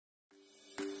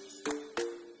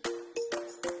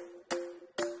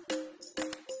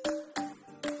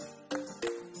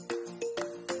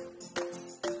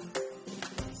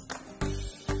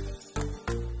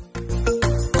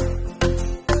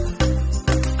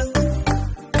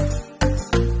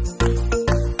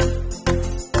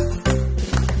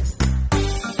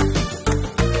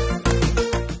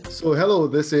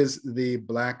Hello, this is the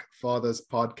Black Fathers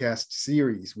podcast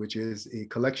series, which is a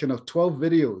collection of 12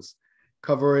 videos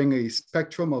covering a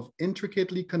spectrum of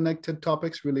intricately connected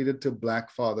topics related to Black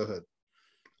fatherhood.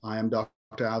 I am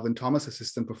Dr. Alvin Thomas,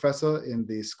 Assistant Professor in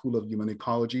the School of Human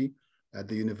Ecology at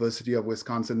the University of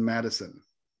Wisconsin-Madison.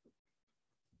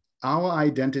 Our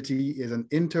identity is an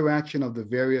interaction of the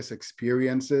various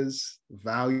experiences,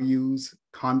 values,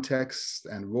 contexts,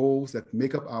 and roles that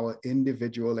make up our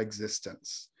individual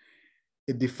existence.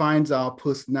 It defines our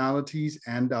personalities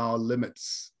and our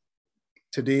limits.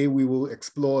 Today, we will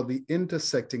explore the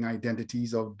intersecting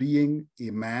identities of being a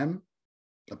man,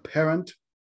 a parent,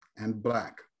 and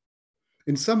Black.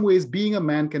 In some ways, being a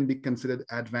man can be considered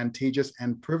advantageous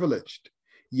and privileged.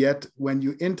 Yet, when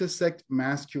you intersect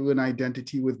masculine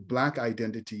identity with Black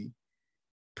identity,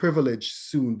 privilege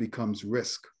soon becomes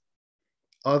risk.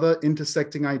 Other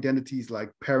intersecting identities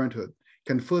like parenthood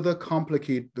can further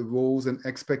complicate the roles and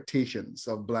expectations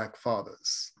of Black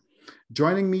fathers.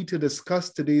 Joining me to discuss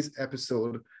today's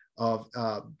episode of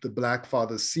the Black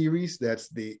Fathers series, that's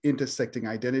the Intersecting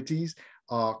Identities,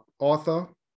 are author,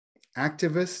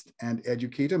 activist, and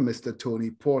educator, Mr. Tony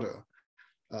Porter,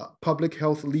 public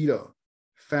health leader,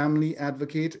 family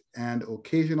advocate, and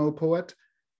occasional poet,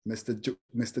 Mr.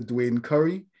 Dwayne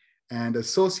Curry, and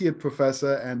associate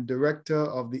professor and director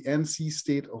of the NC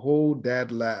State Whole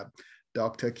Dad Lab,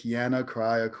 Dr. Qiana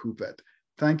Cryer-Coupet.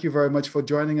 Thank you very much for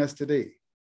joining us today.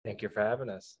 Thank you for having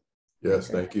us. Yes,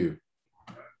 thank you.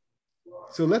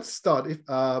 So let's start.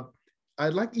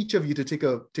 I'd like each of you to take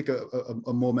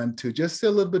a moment to just say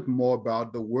a little bit more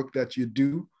about the work that you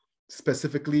do,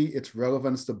 specifically its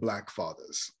relevance to Black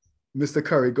fathers. Mr.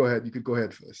 Curry, go ahead. You could go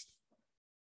ahead first.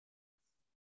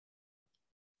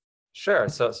 Sure.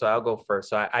 So I'll go first.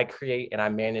 So I create and I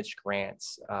manage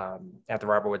grants at the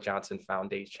Robert Wood Johnson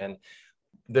Foundation.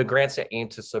 The grants that aim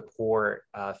to support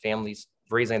families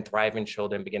raising thriving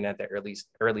children beginning at the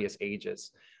earliest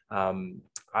ages. I'm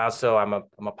a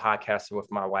podcaster with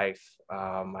my wife,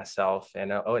 myself,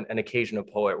 and an occasional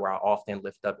poet where I often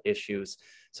lift up issues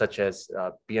such as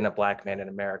being a Black man in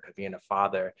America, being a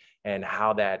father, and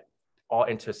how that all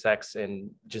intersects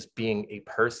in just being a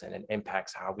person and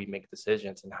impacts how we make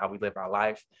decisions and how we live our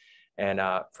life. And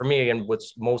for me, again,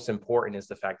 what's most important is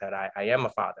the fact that I am a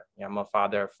father. I'm a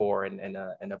father of four in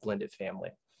a blended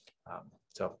family.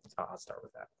 So I'll start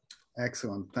with that.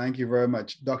 Excellent. Thank you very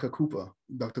much. Dr.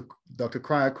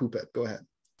 Cryer-Coupet, go ahead.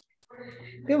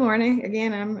 Good morning.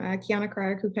 Again, I'm Qiana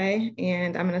Cryer-Coupet,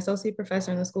 and I'm an associate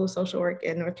professor in the School of Social Work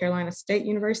at North Carolina State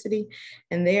University.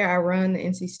 And there I run the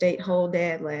NC State Whole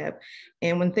Dad Lab.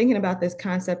 And when thinking about this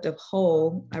concept of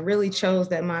whole, I really chose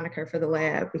that moniker for the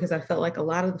lab because I felt like a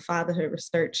lot of the fatherhood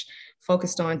research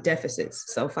focused on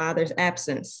deficits. So father's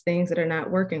absence, things that are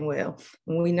not working well.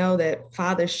 And we know that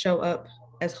fathers show up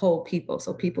as whole people.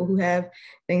 So people who have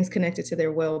things connected to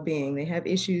their well-being, they have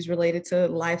issues related to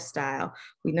lifestyle.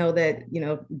 We know that,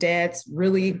 dads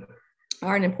really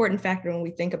are an important factor when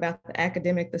we think about the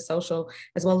academic, the social,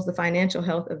 as well as the financial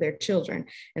health of their children.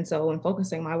 And so when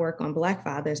focusing my work on Black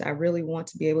fathers, I really want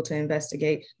to be able to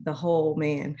investigate the whole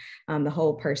man, the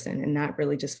whole person, and not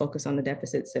really just focus on the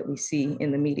deficits that we see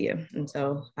in the media. And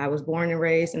so I was born and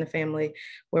raised in a family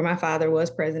where my father was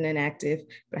present and active,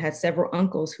 but I had several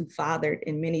uncles who fathered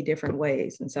in many different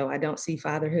ways. And so I don't see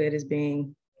fatherhood as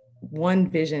being one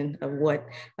vision of what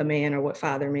a man or what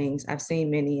father means. I've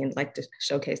seen many and like to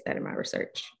showcase that in my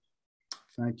research.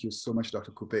 Thank you so much,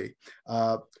 Dr. Coupet.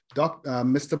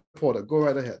 Mr. Porter, go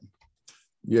right ahead.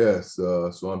 Yes,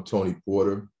 so I'm Tony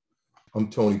Porter. I'm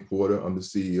the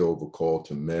CEO of A Call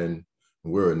to Men.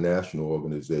 We're a national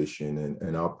organization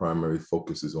and our primary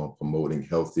focus is on promoting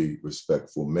healthy,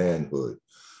 respectful manhood.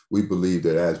 We believe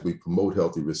that as we promote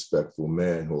healthy, respectful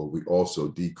manhood, we also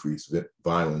decrease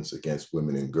violence against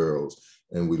women and girls.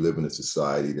 And we live in a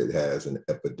society that has an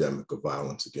epidemic of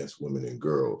violence against women and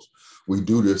girls. We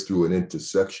do this through an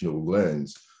intersectional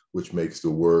lens, which makes the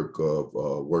work of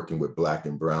working with Black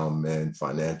and brown men,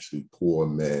 financially poor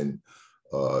men,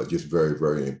 just very,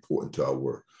 very important to our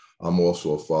work. I'm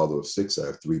also a father of 6. I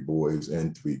have 3 boys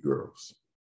and 3 girls.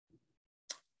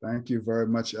 Thank you very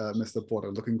much, Mr. Porter.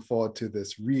 Looking forward to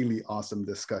this really awesome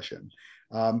discussion.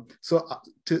 So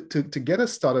to get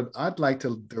us started, I'd like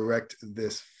to direct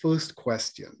this first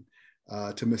question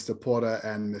to Mr. Porter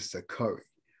and Mr. Curry.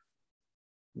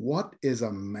 What is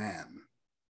a man?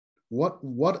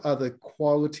 What are the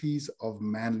qualities of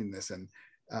manliness, and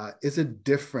is it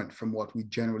different from what we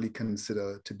generally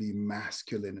consider to be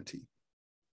masculinity?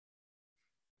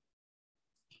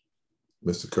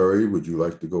 Mr. Curry, would you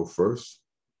like to go first?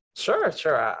 Sure.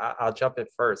 I'll jump in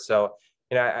first. So,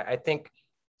 I think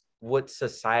what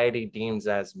society deems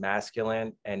as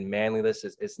masculine and manliness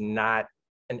is not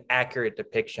an accurate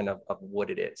depiction of what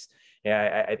it is.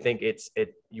 Yeah, I think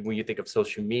when you think of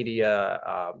social media,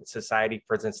 society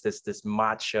presents this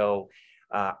macho,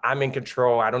 I'm in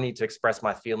control, I don't need to express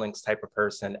my feelings type of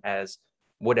person as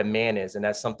what a man is. And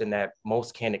that's something that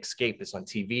most can't escape. It's on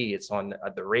TV, it's on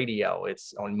the radio,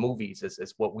 it's on movies,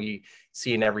 it's what we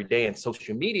see in every day. And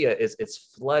social media is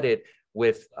flooded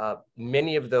with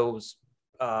many of those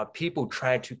people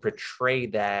trying to portray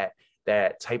that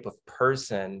type of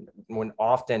person, when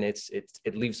often it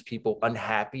leaves people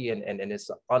unhappy, and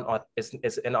it's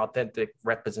an authentic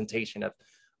representation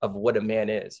of what a man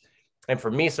is. And for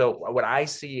me, so what I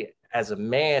see as a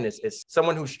man is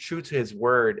someone who's true to his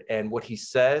word, and what he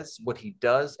says, what he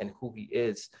does, and who he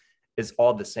is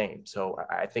all the same. So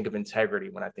I think of integrity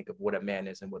when I think of what a man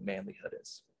is and what manlyhood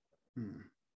is.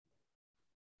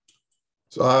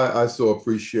 So I so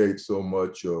appreciate so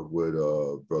much of what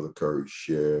Brother Curry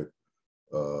shared.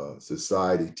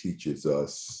 Society teaches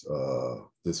us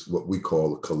this, what we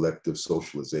call a collective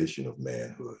socialization of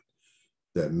manhood,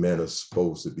 that men are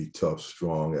supposed to be tough,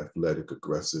 strong, athletic,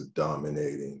 aggressive,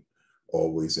 dominating,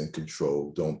 always in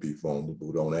control, don't be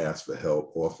vulnerable, don't ask for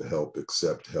help, offer help,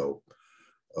 accept help,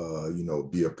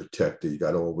 be a protector. You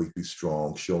got to always be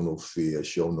strong, show no fear,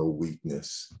 show no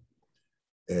weakness.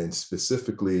 And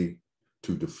specifically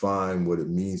to define what it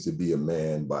means to be a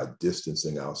man by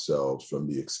distancing ourselves from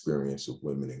the experience of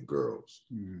women and girls.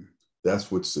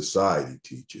 That's what society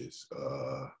teaches,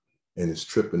 and it's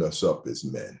tripping us up as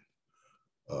men.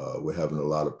 We're having a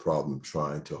lot of problem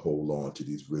trying to hold on to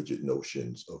these rigid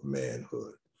notions of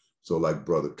manhood. So like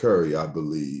Brother Curry, I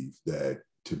believe that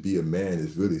to be a man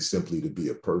is really simply to be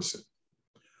a person,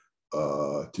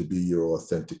 to be your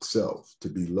authentic self, to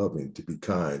be loving, to be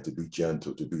kind, to be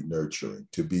gentle, to be nurturing,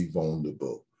 to be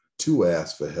vulnerable, to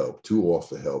ask for help, to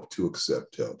offer help, to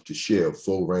accept help, to share a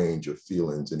full range of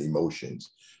feelings and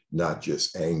emotions, not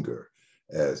just anger,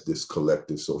 as this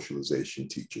collective socialization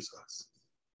teaches us.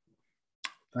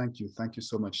 Thank you. Thank you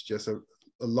so much. Just a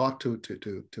lot to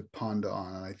ponder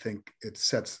on. And I think it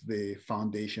sets the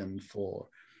foundation for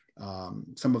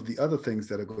some of the other things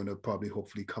that are going to probably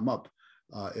hopefully come up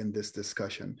in this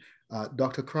discussion.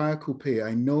 Dr. Cryer-Coupet,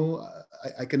 I know,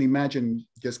 I can imagine,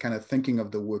 just kind of thinking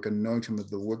of the work and knowing some of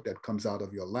the work that comes out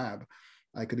of your lab,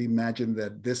 I could imagine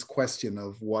that this question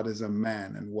of what is a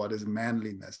man and what is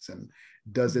manliness, and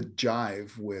does it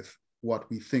jive with what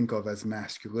we think of as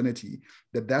masculinity,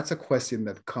 that's a question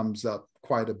that comes up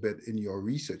quite a bit in your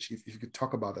research. If you could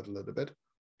talk about it a little bit.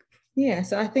 Yeah,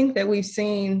 so I think that we've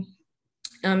seen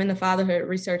in the fatherhood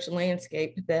research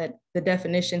landscape that the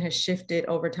definition has shifted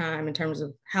over time in terms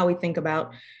of how we think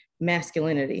about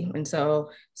masculinity. And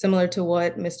so similar to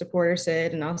what Mr. Porter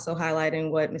said, and also highlighting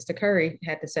what Mr. Curry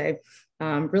had to say,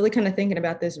 really kind of thinking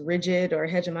about this rigid or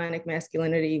hegemonic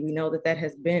masculinity, we know that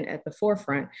has been at the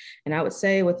forefront. And I would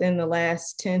say within the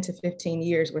last 10 to 15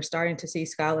 years, we're starting to see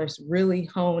scholars really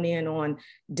hone in on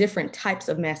different types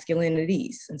of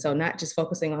masculinities. And so not just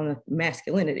focusing on the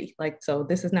masculinity, so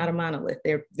this is not a monolith.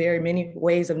 There are very many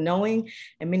ways of knowing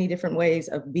and many different ways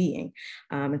of being.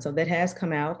 And so that has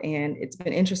come out, and it's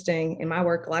been interesting. In my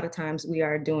work, a lot of times we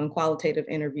are doing qualitative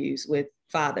interviews with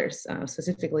fathers,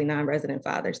 specifically non-resident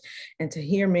fathers, and to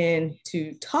hear men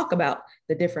to talk about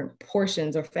the different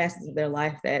portions or facets of their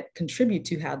life that contribute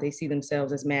to how they see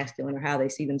themselves as masculine or how they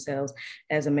see themselves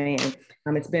as a man.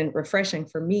 It's been refreshing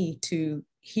for me to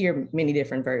hear many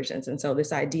different versions. And so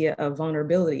this idea of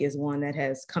vulnerability is one that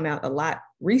has come out a lot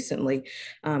recently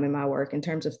in my work in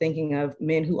terms of thinking of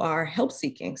men who are help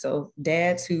seeking. So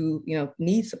dads who,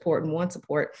 need support and want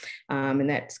support. And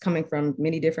that's coming from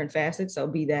many different facets. So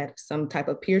be that some type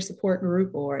of peer support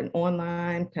group or an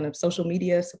online kind of social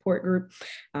media support group.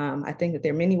 I think that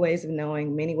there are many ways of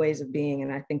knowing, many ways of being.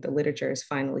 And I think the literature is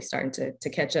finally starting to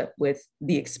catch up with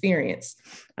the experience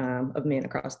of men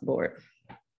across the board.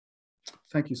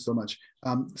 Thank you so much.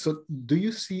 So do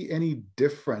you see any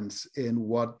difference in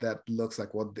what that looks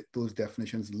like, what those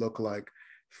definitions look like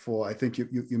for, I think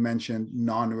you mentioned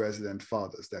non-resident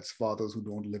fathers, that's fathers who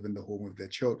don't live in the home with their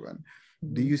children.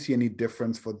 Mm-hmm. Do you see any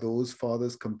difference for those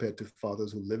fathers compared to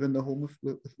fathers who live in the home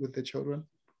with their children?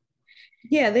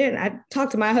 Yeah, I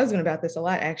talked to my husband about this a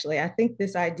lot, actually. I think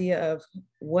this idea of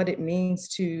what it means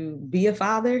to be a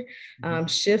father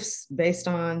shifts based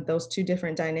on those two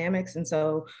different dynamics. And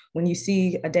so when you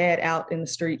see a dad out in the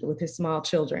street with his small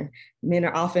children, men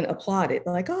are often applauded,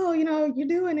 like, oh, you're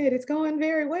doing it, it's going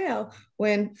very well.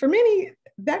 when for many,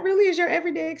 that really is your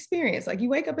everyday experience. Like you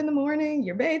wake up in the morning,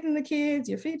 you're bathing the kids,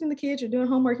 you're feeding the kids, you're doing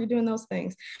homework, you're doing those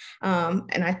things.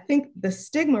 And I think the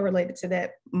stigma related to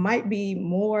that might be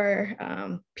more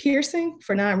piercing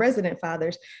for non-resident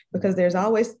fathers, because there's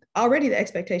always already the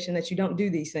expectation that you don't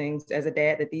do these things as a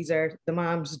dad, that these are the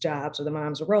mom's jobs or the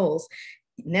mom's roles.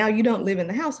 Now you don't live in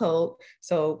the household.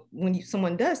 So when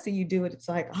someone does see you do it, it's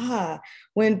like,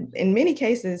 when in many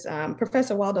cases,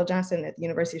 Professor Waldo Johnson at the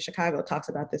University of Chicago talks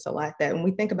about this a lot, that when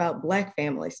we think about Black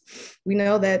families, we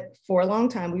know that for a long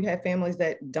time, we've had families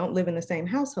that don't live in the same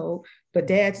household, but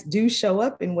dads do show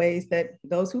up in ways that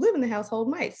those who live in the household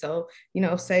might. So,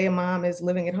 say a mom is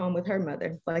living at home with her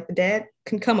mother, like the dad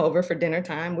can come over for dinner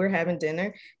time, we're having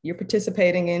dinner, you're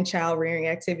participating in child rearing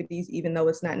activities, even though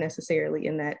it's not necessarily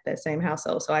in that same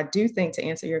household. So I do think, to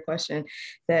answer your question,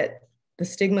 that the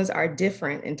stigmas are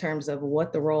different in terms of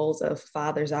what the roles of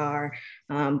fathers are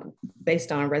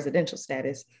based on residential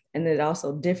status. And then it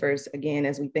also differs, again,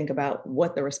 as we think about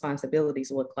what the responsibilities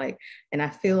look like. And I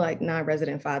feel like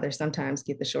non-resident fathers sometimes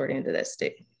get the short end of that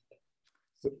stick.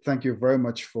 So thank you very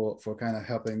much for kind of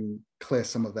helping clear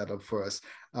some of that up for us.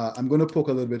 I'm going to poke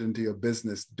a little bit into your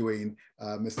business, Dwayne,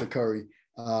 Mr. Curry.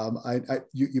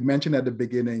 You mentioned at the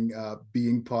beginning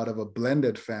being part of a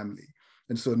blended family.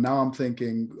 And so now I'm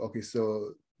thinking, okay,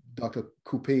 so Dr.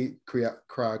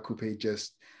 Cryer-Coupet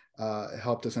just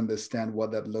helped us understand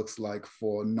what that looks like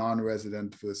for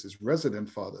non-resident versus resident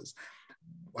fathers.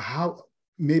 How,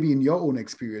 maybe in your own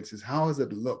experiences, how has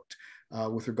it looked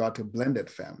with regard to blended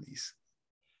families?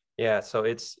 Yeah, so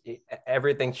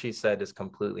everything she said is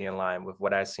completely in line with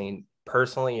what I've seen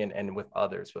personally and with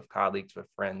others, with colleagues, with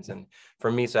friends. And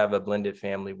for me, so I have a blended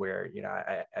family where,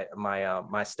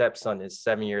 my stepson is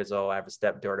 7 years old. I have a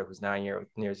stepdaughter who's 9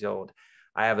 years old.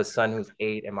 I have a son who's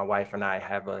 8, and my wife and I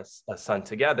have a son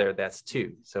together that's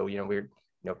 2. So, we're,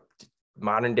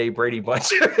 modern day Brady Bunch,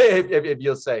 if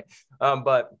you'll say.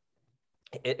 But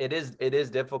it is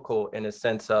difficult in a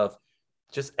sense of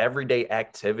just everyday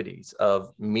activities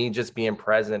of me just being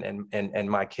present in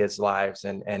my kids' lives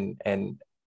and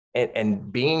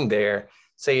being there,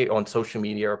 say on social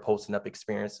media or posting up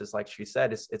experiences. Like she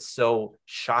said, it's so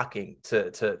shocking to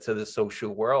the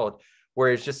social world,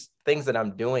 where it's just things that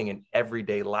I'm doing in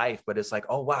everyday life, but it's like,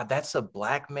 oh wow, that's a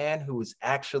Black man who's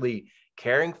actually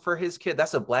caring for his kid.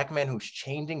 That's a Black man who's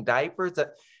changing diapers.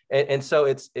 And so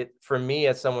it for me,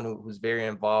 as someone who's very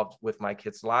involved with my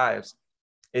kids' lives,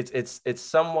 it's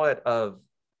somewhat of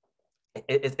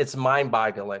it's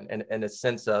mind-boggling in a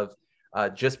sense of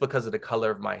just because of the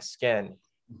color of my skin,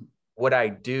 what I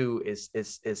do is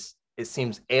it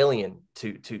seems alien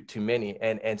to many,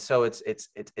 and so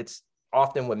it's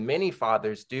often what many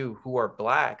fathers do who are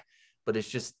Black, but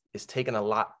it's taken a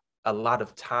lot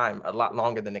of time, a lot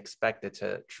longer than expected,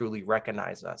 to truly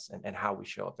recognize us and how we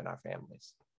show up in our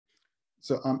families.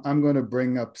 So I'm going to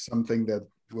bring up something that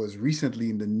was recently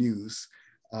in the news.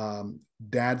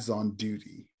 Dads on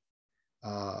duty,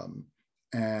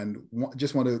 and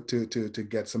just wanted to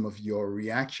get some of your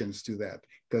reactions to that,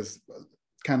 because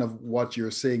kind of what you're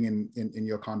saying in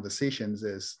your conversations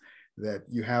is that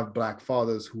you have Black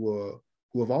fathers who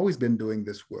have always been doing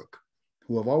this work,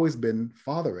 who have always been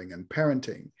fathering and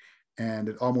parenting, and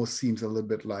it almost seems a little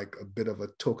bit like a bit of a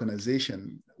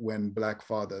tokenization when Black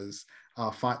fathers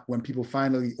when people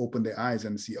finally open their eyes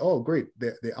and see, oh great,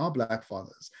 they are Black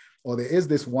fathers. Or there is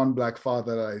this one Black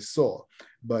father that I saw,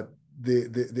 but the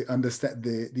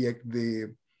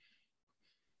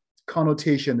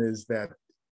connotation is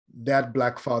that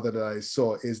Black father that I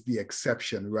saw is the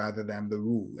exception rather than the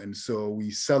rule. And so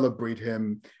we celebrate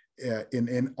him in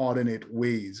inordinate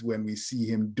ways when we see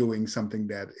him doing something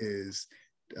that is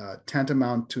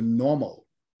tantamount to normal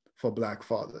for Black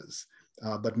fathers,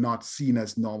 but not seen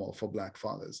as normal for Black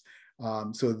fathers.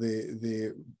 So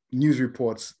the news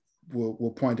reports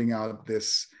were pointing out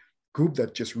this group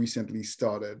that just recently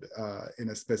started in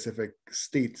a specific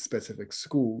state-specific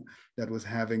school that was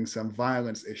having some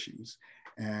violence issues.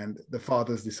 And the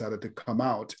fathers decided to come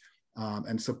out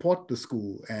and support the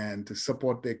school and to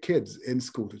support their kids in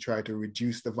school to try to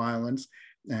reduce the violence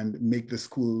and make the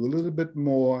school a little bit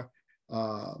more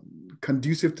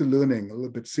conducive to learning, a little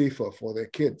bit safer for their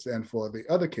kids and for the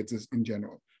other kids in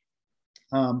general.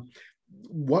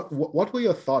 What were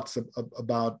your thoughts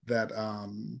about that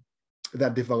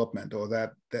that development or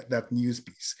that news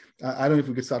piece? I don't know if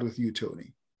we could start with you,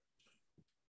 Tony.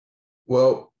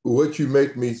 Well, what you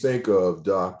make me think of,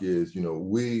 Doc, is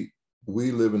we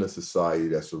live in a society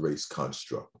that's a race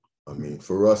construct. I mean,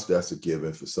 for us, that's a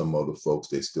given. For some other folks,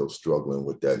 they're still struggling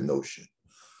with that notion.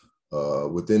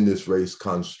 Within this race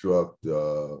construct,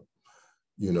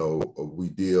 you know, we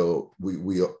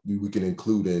can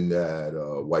include in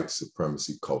that white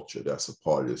supremacy culture that's a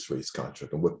part of this race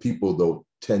contract. And what people though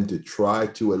tend to try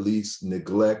to at least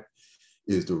neglect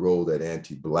is the role that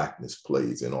anti-Blackness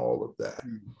plays in all of that.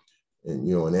 And,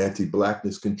 you know, and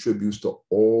anti-Blackness contributes to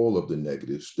all of the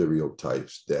negative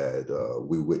stereotypes that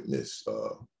we witness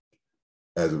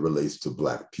as it relates to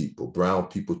Black people, brown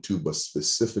people too, but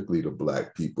specifically to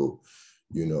Black people.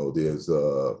 You know, there's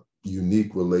a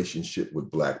unique relationship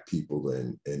with Black people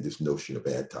and this notion of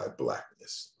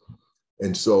anti-Blackness.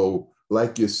 And so,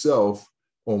 like yourself,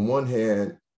 on one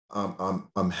hand,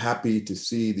 I'm happy to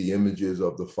see the images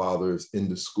of the fathers in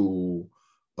the school,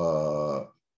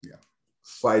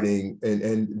 fighting,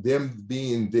 and them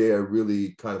being there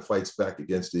really kind of fights back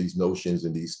against these notions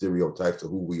and these stereotypes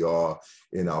of who we are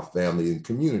in our family and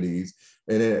communities.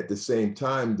 And then at the same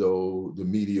time, though, the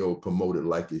media will promote it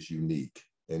like it's unique,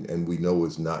 and we know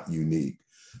it's not unique.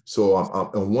 So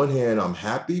on one hand, I'm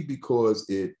happy because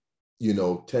it, you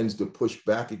know, tends to push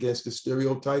back against the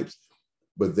stereotypes.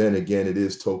 But then again, it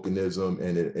is tokenism,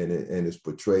 and it's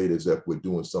portrayed as if we're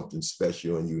doing something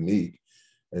special and unique.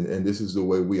 And this is the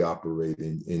way we operate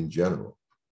in general.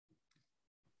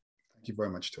 Thank you very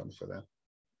much, Tony, for that.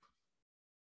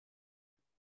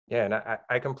 Yeah, and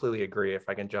I completely agree. If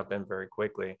I can jump in very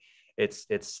quickly,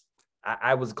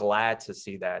 I was glad to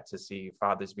see that, to see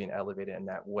fathers being elevated in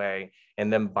that way,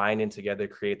 and them binding together,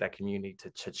 create that community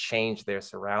to change their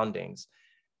surroundings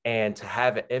and to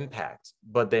have an impact.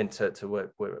 But then to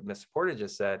what Mr. Porter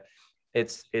just said,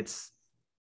 it's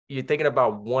you're thinking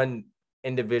about one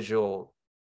individual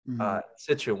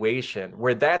situation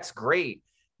where that's great,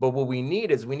 but what we need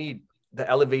the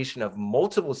elevation of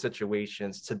multiple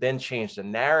situations to then change the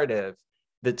narrative,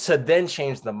 to then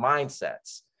change the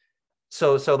mindsets.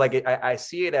 So like I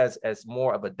see it as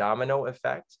more of a domino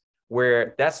effect,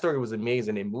 where that story was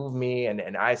amazing. It moved me,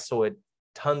 and I saw it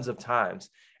tons of times,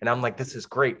 and I'm like, this is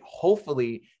great.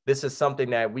 Hopefully this is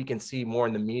something that we can see more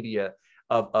in the media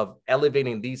of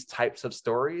elevating these types of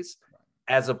stories,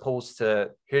 as opposed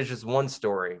to here's just one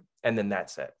story and then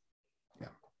that's it.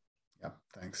 Yeah,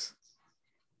 thanks.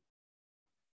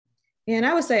 And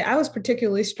I would say I was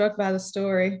particularly struck by the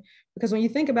story because when you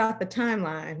think about the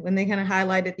timeline, when they kind of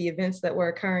highlighted the events that were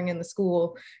occurring in the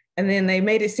school, and then they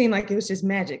made it seem like it was just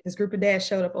magic. This group of dads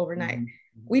showed up overnight.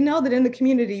 We know that in the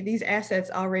community, these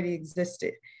assets already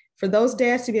existed. For those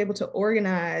dads to be able to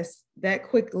organize that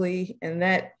quickly and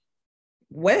that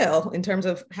well in terms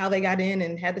of how they got in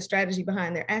and had the strategy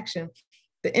behind their action,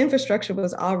 the infrastructure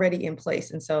was already in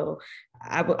place. And so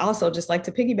I would also just like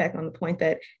to piggyback on the point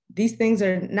that these things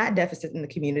are not deficit in the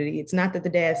community. It's not that the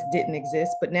dads didn't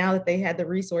exist, but now that they had the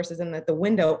resources and that the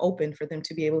window opened for them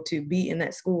to be able to be in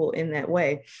that school in that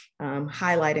way,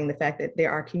 highlighting the fact that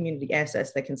there are community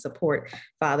assets that can support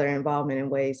father involvement in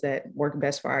ways that work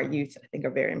best for our youth, I think are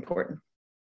very important.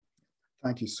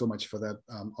 Thank you so much for that,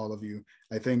 all of you.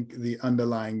 I think the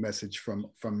underlying message from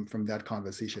that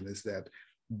conversation is that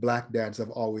Black dads have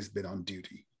always been on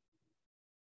duty.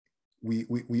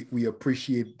 We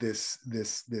appreciate this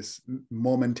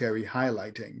momentary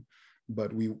highlighting,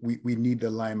 but we need the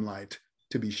limelight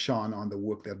to be shone on the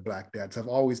work that Black dads have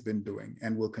always been doing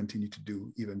and will continue to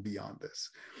do even beyond this.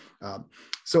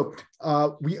 So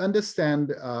we understand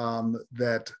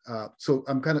that, so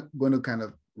I'm going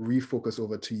to refocus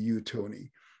over to you, Tony.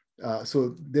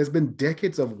 So there's been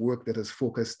decades of work that has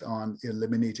focused on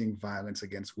eliminating violence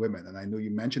against women. And I know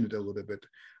you mentioned it a little bit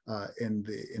in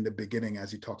the beginning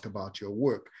as you talked about your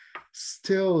work.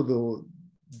 Still, though,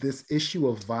 this issue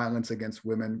of violence against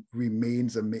women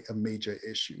remains a major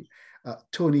issue.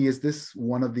 Tony, is this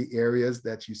one of the areas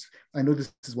that I know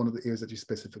this is one of the areas that you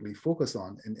specifically focus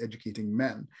on in educating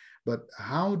men, but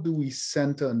how do we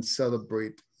center and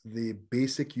celebrate the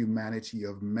basic humanity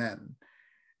of men?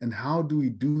 And how do we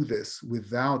do this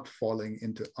without falling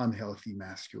into unhealthy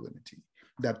masculinity,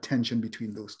 that tension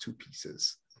between those two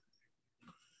pieces?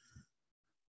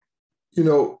 You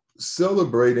know,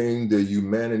 celebrating the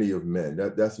humanity of men,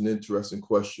 that's an interesting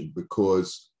question,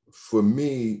 because for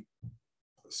me,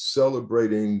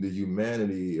 celebrating the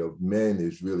humanity of men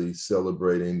is really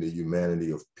celebrating the humanity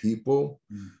of people.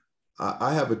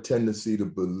 I have a tendency to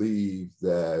believe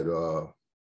that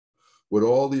with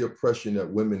all the oppression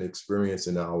that women experience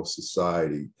in our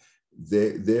society,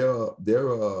 they're a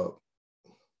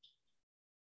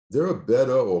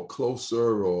better or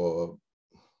closer, or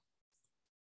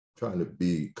trying to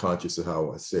be conscious of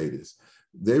how I say this,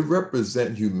 they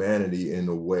represent humanity in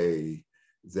a way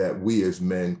that we as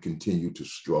men continue to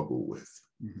struggle with.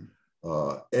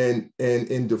 And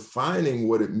in defining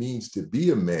what it means to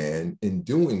be a man, in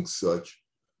doing such,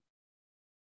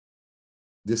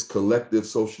 this collective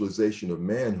socialization of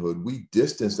manhood, we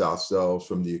distance ourselves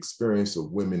from the experience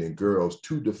of women and girls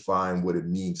to define what it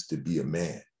means to be a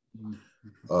man.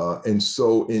 And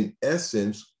so in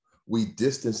essence, we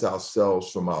distance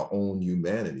ourselves from our own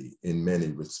humanity in many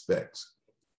respects.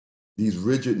 These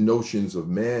rigid notions of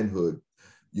manhood,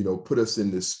 put us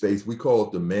in this space, we call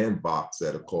it the man box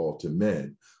at A Call to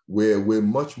Men, where we're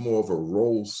much more of a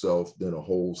role self than a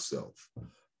whole self.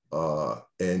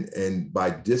 And by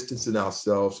distancing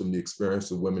ourselves from the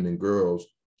experience of women and girls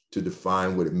to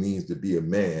define what it means to be a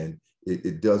man,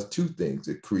 it does two things.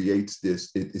 It creates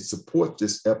this, it supports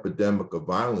this epidemic of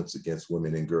violence against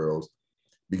women and girls,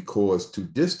 because to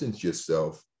distance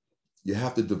yourself, you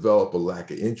have to develop a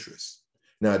lack of interest.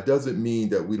 Now, it doesn't mean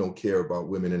that we don't care about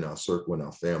women in our circle and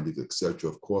our families, et cetera.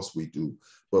 Of course we do.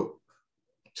 But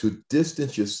to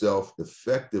distance yourself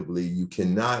effectively, you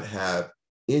cannot have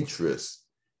interest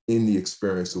in the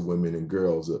experience of women and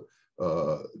girls.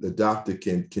 The doctor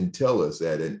can tell us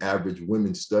that an average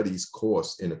women's studies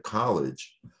course in a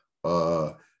college,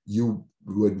 you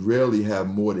would rarely have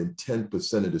more than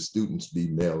 10% of the students be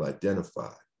male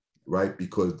identified, right?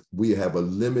 Because we have a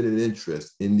limited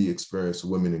interest in the experience of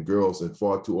women and girls, and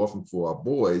far too often for our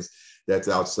boys, that's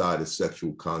outside of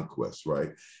sexual conquest,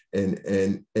 right?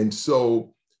 And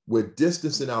so we're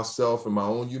distancing ourselves from our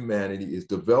own humanity, is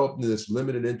developing this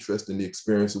limited interest in the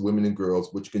experience of women and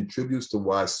girls, which contributes to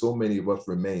why so many of us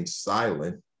remain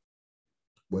silent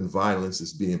when violence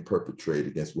is being perpetrated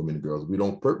against women and girls. We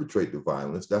don't perpetrate the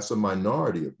violence. That's a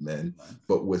minority of men,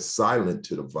 but we're silent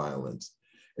to the violence.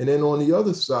 And then on the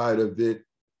other side of it,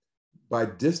 by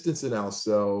distancing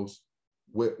ourselves,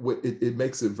 it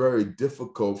makes it very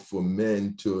difficult for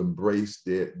men to embrace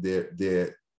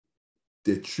their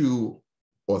true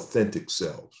authentic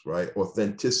selves, right?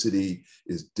 Authenticity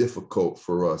is difficult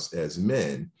for us as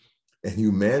men, and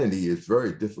humanity is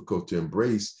very difficult to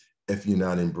embrace if you're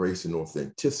not embracing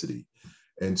authenticity.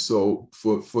 And so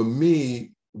for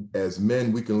me, as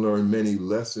men, we can learn many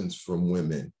lessons from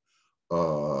women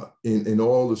in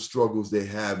all the struggles they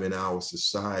have in our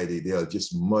society. They are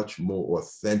just much more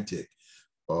authentic,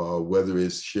 whether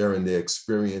it's sharing their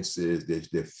experiences,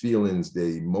 their feelings, their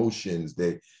emotions,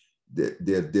 their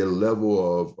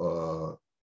level of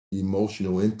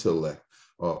emotional intellect,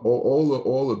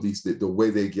 all of these, the way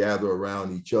they gather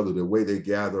around each other, the way they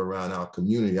gather around our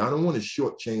community. I don't want to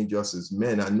shortchange us as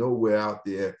men. I know we're out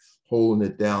there holding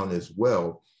it down as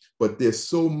well, but there's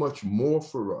so much more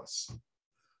for us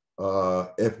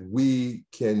if we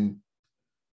can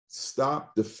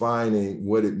stop defining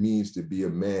what it means to be a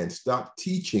man, stop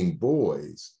teaching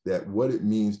boys that what it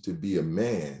means to be a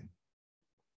man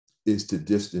is to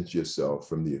distance yourself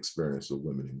from the experience of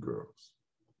women and girls.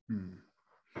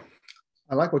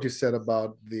 I like what you said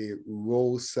about the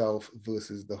role self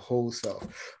versus the whole self.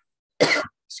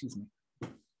 Excuse me.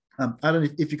 I don't know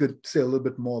if you could say a little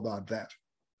bit more about that.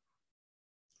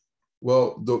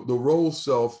 Well, the role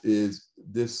self is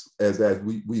this, as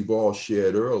we've all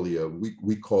shared earlier,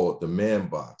 we call it the man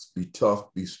box. Be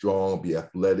tough, be strong, be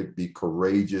athletic, be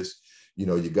courageous.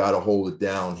 You got to hold it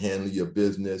down, handle your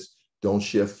business. Don't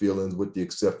share feelings with the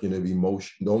exception of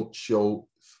emotion. Don't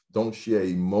share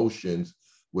emotions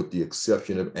with the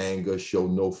exception of anger. Show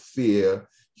no fear.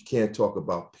 You can't talk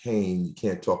about pain. You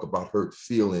can't talk about hurt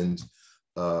feelings.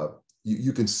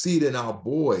 You can see it in our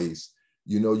boys.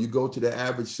 You go to the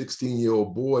average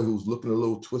 16-year-old boy who's looking a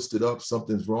little twisted up,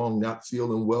 something's wrong, not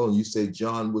feeling well, and you say,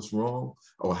 John, what's wrong?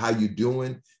 Or how you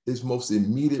doing? His most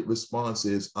immediate response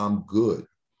is, I'm good.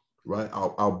 Right?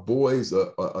 Our boys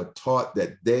are taught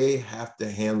that they have to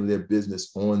handle their business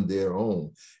on their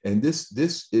own. And this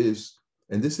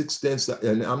extends,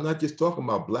 and I'm not just talking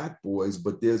about Black boys,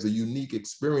 but there's a unique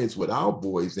experience with our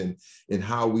boys in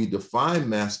how we define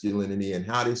masculinity and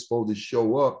how they're supposed to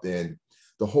show up, and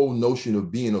the whole notion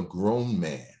of being a grown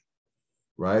man,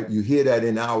 right? You hear that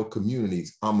in our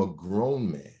communities, I'm a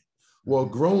grown man. Well, a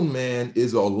grown man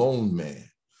is a lone man,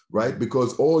 right?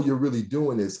 Because all you're really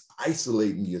doing is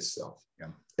isolating yourself. Yeah.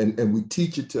 And we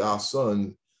teach it to our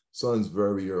sons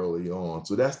very early on.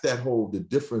 So that's the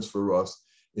difference for us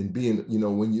in being,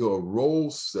 when you're a role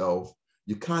self,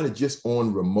 you're kind of just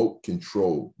on remote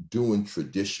control, doing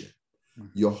tradition.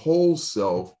 Your whole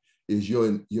self is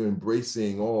you're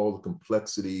embracing all the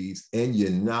complexities, and you're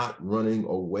not running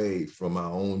away from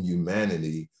our own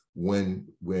humanity and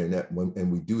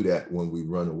we do that when we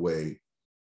run away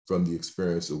from the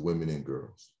experience of women and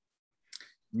girls.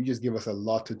 You just give us a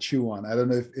lot to chew on. I don't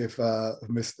know if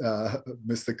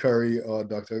Mr. Curry or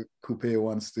Dr. Coupet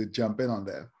wants to jump in on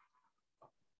that.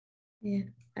 Yeah,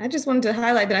 I just wanted to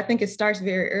highlight that I think it starts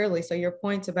very early. So your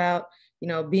points about,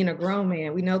 being a grown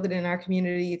man, we know that in our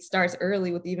community, it starts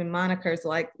early with even monikers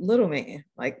like little man,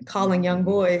 like calling young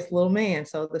boys little man.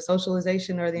 So the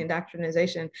socialization or the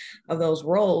indoctrination of those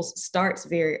roles starts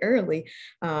very early.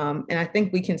 And I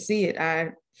think we can see it. I,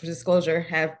 for disclosure,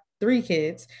 have 3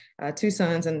 kids, 2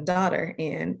 sons and a daughter.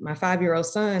 And my 5-year-old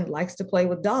son likes to play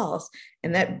with dolls.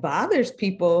 And that bothers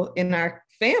people in our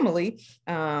family.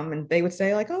 And they would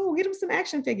say like, oh, get him some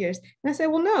action figures. And I said,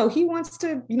 well, no, he wants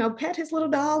to, pet his little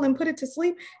doll and put it to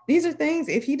sleep. These are things,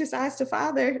 if he decides to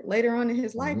father later on in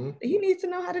his life, he needs to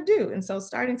know how to do. And so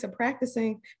starting to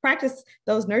practice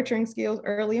those nurturing skills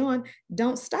early on,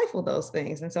 don't stifle those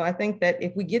things. And so I think that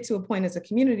if we get to a point as a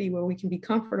community where we can be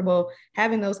comfortable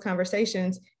having those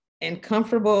conversations and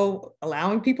comfortable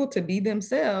allowing people to be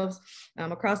themselves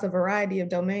across a variety of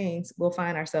domains, we'll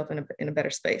find ourselves in a better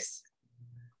space.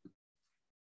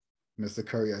 Mr.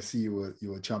 Curry, I see you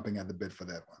were chomping at the bit for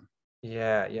that one.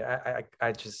 Yeah.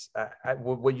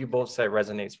 What you both said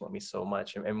resonates with me so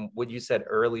much. And what you said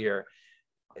earlier,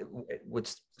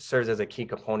 which serves as a key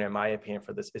component, in my opinion,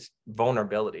 for this is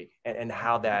vulnerability and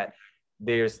how that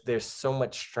there's so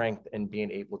much strength in being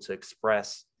able to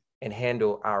express and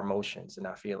handle our emotions and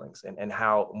our feelings. And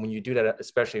how when you do that,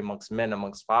 especially amongst men,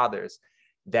 amongst fathers,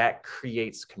 that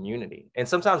creates community. And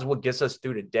sometimes what gets us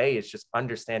through the day is just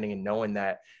understanding and knowing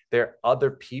that there are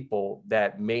other people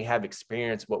that may have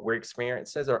experienced what we're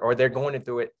experiencing, or they're going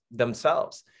through it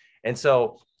themselves. And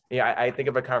so, I think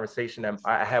of a conversation that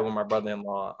I had with my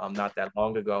brother-in-law not that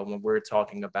long ago when we were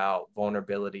talking about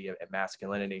vulnerability and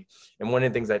masculinity. And one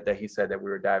of the things that he said that we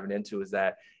were diving into is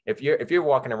that if you're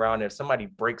walking around and if somebody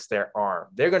breaks their arm,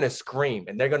 they're going to scream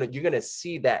and you're going to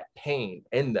see that pain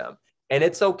in them. And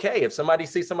it's okay. If somebody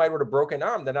sees somebody with a broken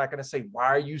arm, they're not going to say, why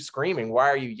are you screaming? Why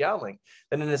are you yelling?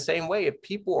 And in the same way, if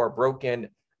people are broken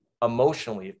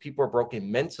emotionally, if people are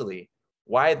broken mentally,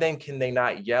 why then can they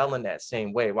not yell in that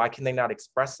same way? Why can they not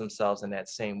express themselves in that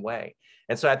same way?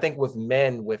 And so I think with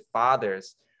men, with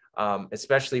fathers,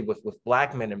 especially with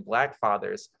Black men and Black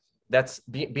fathers, that's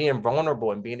being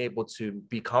vulnerable and being able to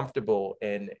be comfortable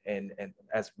and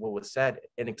as what was said,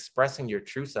 in expressing your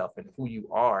true self and who you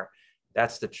are.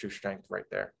 That's the true strength right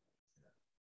there.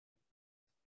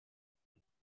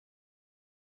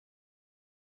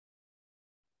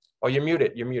 Oh, you're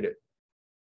muted. You're muted.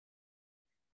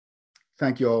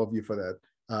 Thank you all of you for that.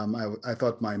 I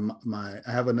thought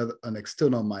I have an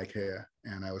external mic here,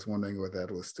 and I was wondering whether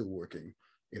that was still working.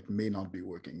 It may not be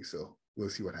working, so we'll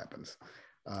see what happens.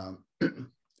 I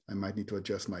might need to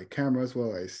adjust my camera as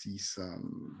well. I see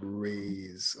some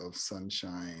rays of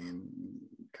sunshine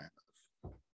kind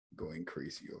of going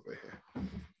crazy over here.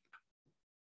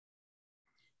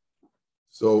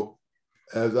 So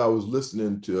as I was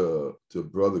listening to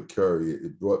Brother Curry,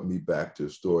 it brought me back to a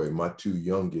story. My 2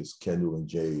 youngest, Kendall and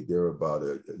Jade, they're about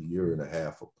a year and a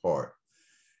half apart.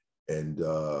 And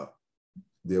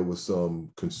there was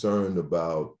some concern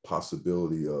about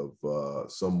possibility of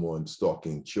someone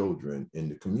stalking children in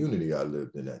the community I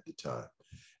lived in at the time.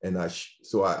 And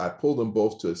so I pulled them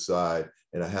both to the side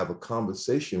and I have a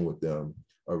conversation with them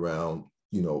around,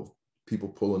 people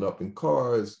pulling up in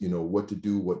cars, what to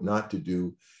do, what not to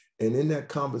do. And in that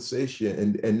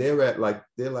conversation, and they're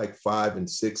like 5 and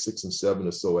 6 and 7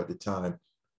 or so at the time.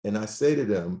 And I say to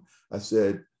them, I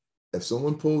said, if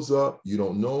someone pulls up, you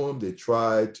don't know them, they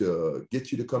try to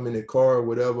get you to come in their car or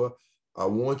whatever, I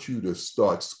want you to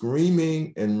start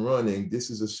screaming and running. This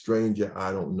is a stranger,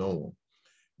 I don't know him.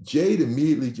 Jade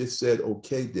immediately just said,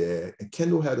 okay, Dad. And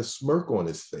Kendall had a smirk on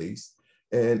his face.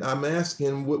 And I'm asking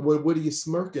him, what are you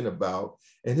smirking about?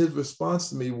 And his response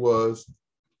to me was,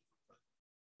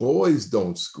 boys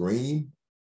don't scream,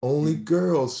 only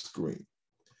girls scream.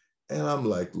 And I'm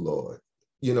like, Lord,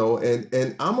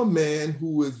 and I'm a man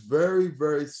who is very,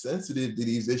 very sensitive to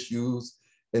these issues.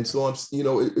 And so I'm,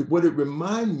 what it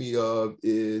reminds me of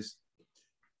is,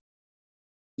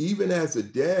 even as a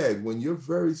dad, when you're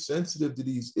very sensitive to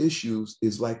these issues,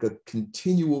 it's like a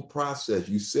continual process.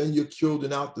 You send your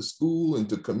children out to school and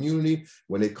to community.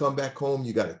 When they come back home,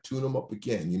 you got to tune them up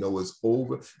again. It's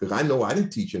over. Because I know I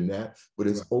didn't teach them that, but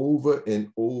it's over and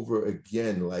over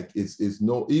again. Like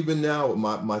even now,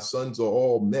 my sons are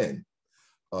all men.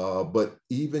 But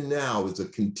even now, it's a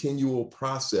continual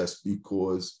process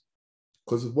because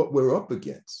of what we're up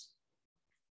against.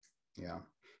 Yeah.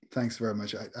 Thanks very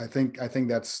much. I think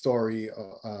that story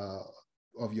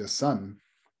of your son,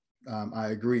 I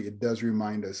agree. It does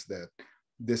remind us that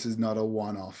this is not a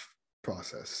one-off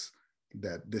process,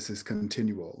 that this is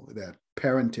continual, that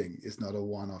parenting is not a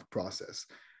one-off process.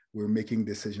 We're making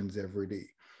decisions every day.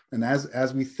 And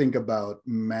as we think about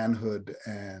manhood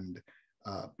and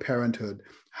parenthood.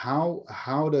 How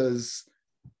is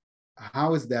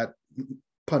that,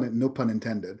 no pun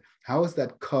intended, how is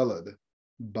that colored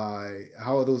by,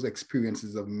 how are those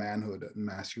experiences of manhood and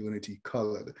masculinity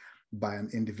colored by an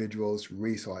individual's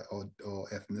race or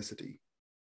ethnicity?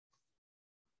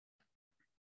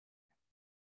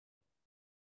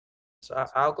 So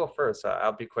I'll go first.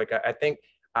 I'll be quick. I think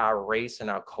our race and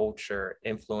our culture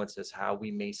influences how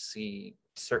we may see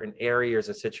certain areas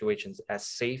or situations as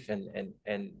safe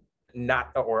and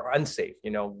not, or unsafe.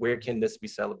 You know, where can this be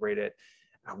celebrated?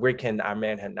 Where can our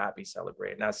manhood not be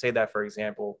celebrated? And I say that, for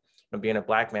example, being a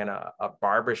Black man, a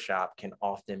barbershop can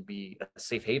often be a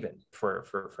safe haven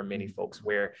for many folks,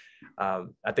 where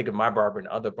I think of my barber and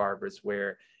other barbers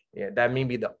where that may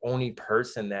be the only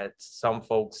person that some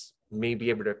folks may be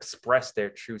able to express their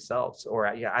true selves. Or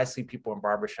I see people in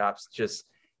barbershops just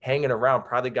hanging around,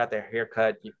 probably got their hair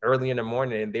cut early in the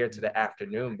morning and there to the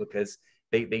afternoon because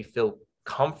they feel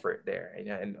comfort there.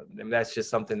 And that's just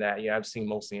something that I've seen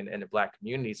mostly in the Black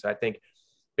community. So I think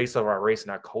based on our race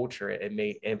and our culture, it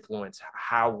may influence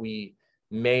how we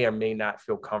may or may not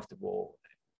feel comfortable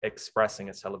expressing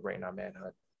and celebrating our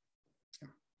manhood.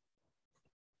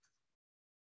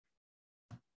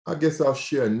 I guess I'll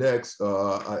share next.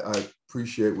 I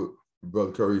appreciate what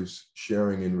Brother Curry is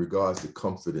sharing in regards to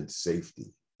comfort and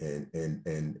safety, and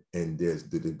there's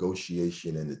the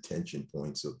negotiation and the tension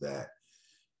points of that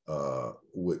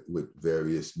with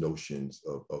various notions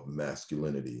of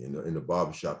masculinity. And the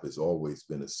barbershop has always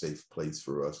been a safe place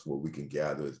for us where we can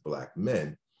gather as Black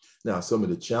men. Now, some of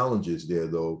the challenges there,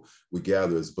 though, we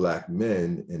gather as Black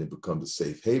men and it becomes a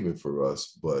safe haven for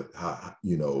us. But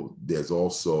there's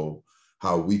also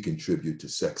how we contribute to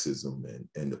sexism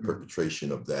and the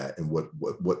perpetration of that, and what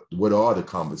are the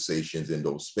conversations in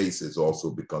those spaces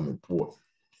also become important.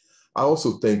 I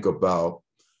also think about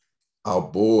our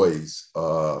boys,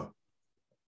 our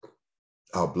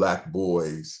Black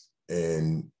boys,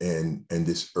 and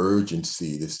this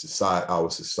urgency,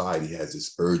 our society has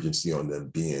this urgency on them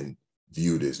being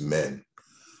viewed as men,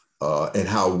 and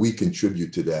how we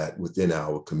contribute to that within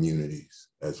our communities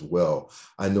as well.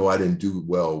 I know I didn't do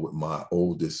well with my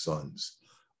oldest sons.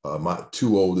 My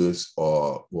two oldest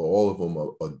are, well, all of them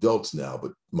are adults now,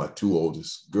 but my two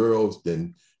oldest girls,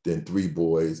 then three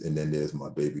boys, and then there's my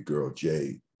baby girl,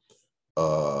 Jade.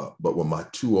 But with my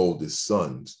two oldest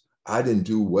sons, I didn't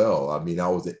do well. I mean, I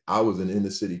was an inner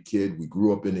city kid. We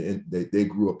grew up they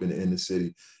grew up in the inner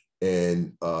city,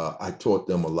 and I taught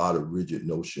them a lot of rigid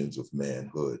notions of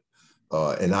manhood.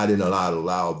 And I didn't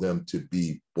allow them to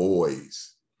be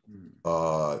boys.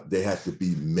 They had to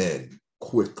be men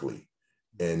quickly.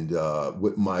 And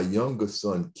with my younger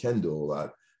son, Kendall, I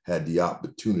had the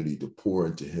opportunity to pour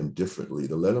into him differently,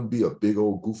 to let him be a big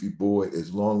old goofy boy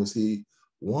as long as he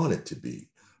wanted to be,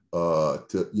 not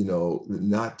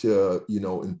to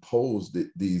impose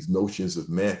these notions of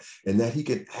man, and that he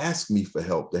can ask me for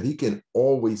help, that he can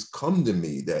always come to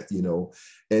me,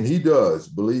 and he does,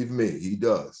 believe me, he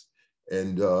does.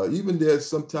 And even there's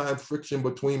sometimes friction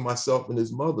between myself and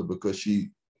his mother, because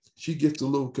she gets a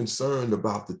little concerned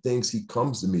about the things he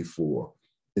comes to me for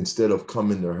instead of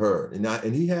coming to her.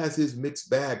 And he has his mixed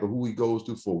bag of who he goes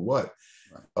to for what.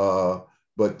 Right.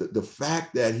 But the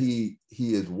fact that he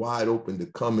is wide open to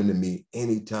coming to me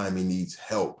anytime he needs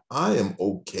help, I am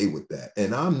okay with that.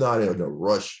 And I'm not in a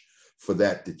rush for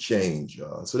that to change.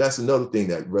 So that's another thing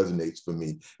that resonates for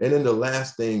me. And then the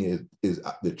last thing is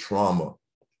the trauma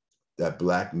that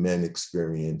Black men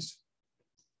experience,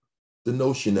 the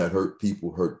notion that hurt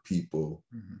people,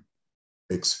 mm-hmm.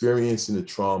 Experiencing the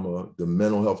trauma, the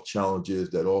mental health challenges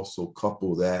that also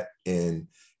couple that, and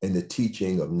the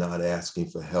teaching of not asking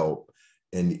for help,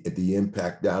 and the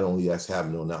impact not only that's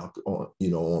having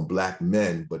on Black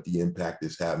men, but the impact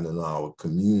it's having on our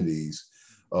communities.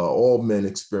 All men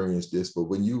experience this, but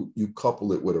when you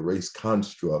couple it with a race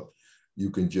construct, you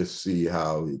can just see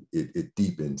how it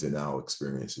deepens in our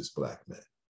experience as Black men.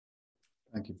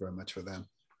 Thank you very much for that.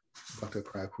 Dr.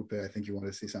 Cryer-Coupet, I think you want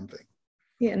to say something.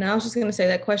 Yeah, and I was just going to say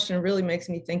that question really makes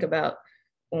me think about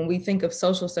when we think of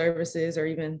social services or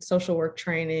even social work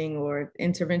training or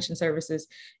intervention services,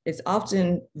 it's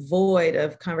often void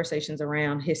of conversations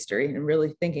around history and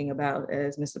really thinking about,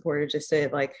 as Mr. Porter just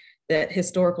said, like that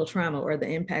historical trauma or the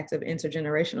impacts of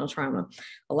intergenerational trauma.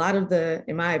 A lot of the,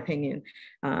 in my opinion,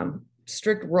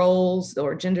 strict roles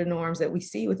or gender norms that we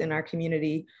see within our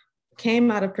community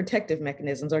came out of protective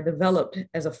mechanisms or developed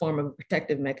as a form of a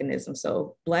protective mechanism.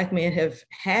 So Black men have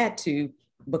had to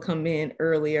become men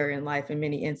earlier in life in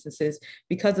many instances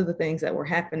because of the things that were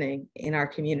happening in our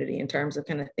community in terms of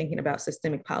kind of thinking about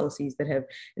systemic policies that have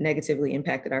negatively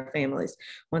impacted our families.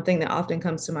 One thing that often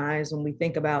comes to mind is when we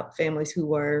think about families who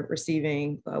were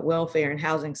receiving welfare and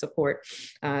housing support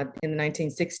in the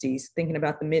 1960s, thinking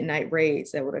about the midnight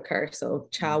raids that would occur. So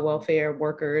child welfare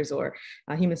workers or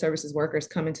human services workers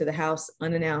come into the house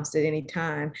unannounced at any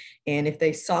time. And if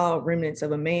they saw remnants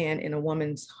of a man in a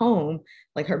woman's home,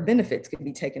 like her benefits could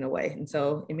be taken away. And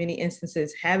so in many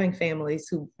instances, having families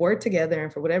who were together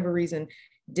and for whatever reason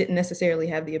didn't necessarily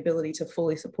have the ability to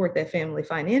fully support that family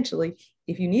financially,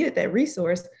 if you needed that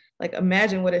resource, like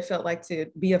imagine what it felt like to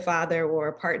be a father or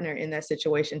a partner in that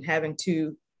situation, having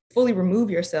to fully remove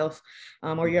yourself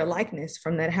or your likeness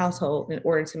from that household in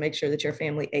order to make sure that your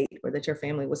family ate or that your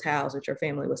family was housed, that your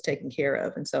family was taken care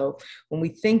of. And so when we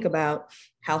think about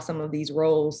how some of these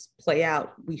roles play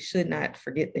out, we should not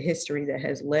forget the history that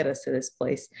has led us to this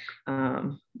place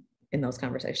in those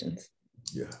conversations.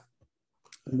 Yeah.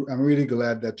 I'm really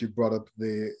glad that you brought up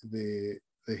the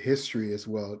history as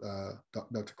well,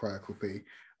 Dr. Cryer-Coupet.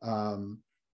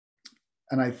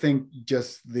 And I think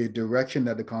just the direction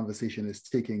that the conversation is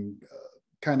taking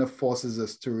kind of forces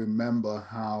us to remember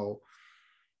how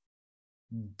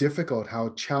difficult,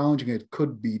 how challenging it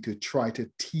could be to try to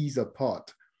tease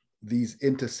apart these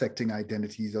intersecting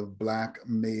identities of Black,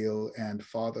 male, and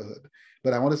fatherhood.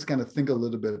 But I want us to kind of think a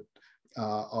little bit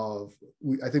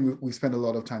I think we spend a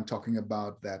lot of time talking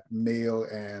about that male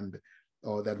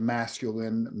or that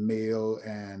masculine, male,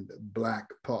 and Black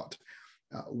part.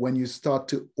 When you start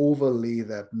to overlay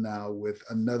that now with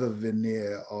another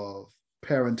veneer of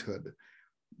parenthood,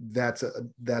 that's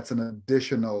an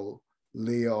additional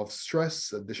layer of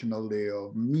stress, additional layer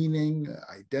of meaning,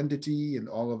 identity, and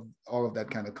all of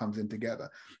that kind of comes in together.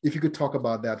 If you could talk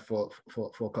about that for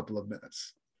a couple of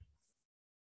minutes.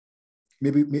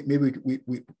 Maybe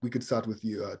we could start with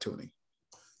you, Tony.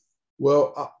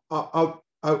 Well,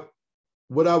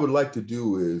 what I would like to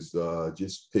do is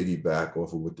just piggyback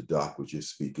off of what the doc was just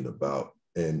speaking about,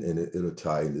 and it'll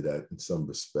tie into that in some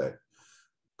respect.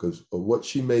 Because what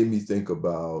she made me think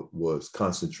about was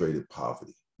concentrated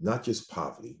poverty, not just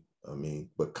poverty,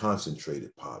 but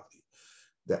concentrated poverty.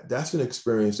 That's an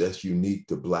experience that's unique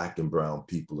to Black and brown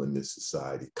people in this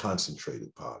society,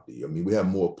 concentrated poverty. We have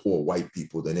more poor white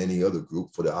people than any other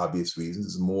group for the obvious reasons.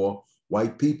 There's more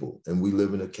white people, and we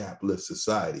live in a capitalist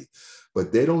society,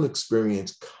 but they don't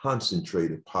experience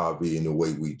concentrated poverty in the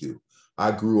way we do.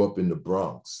 I grew up in the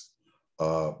Bronx,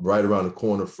 right around the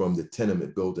corner from the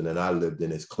tenement building that I lived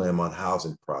in is Claremont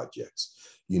Housing Projects.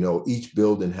 Each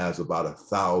building has about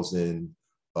 1,000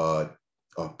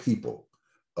 people.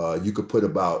 You could put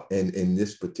about, in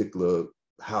this particular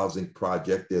housing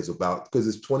project, there's about, because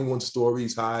it's 21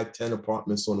 stories high, 10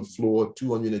 apartments on the floor,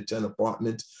 210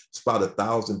 apartments. It's about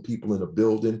 1,000 people in a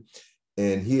building.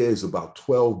 And here is about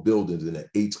 12 buildings in an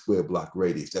 8 square block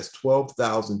radius. That's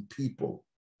 12,000 people.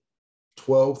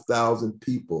 12,000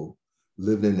 people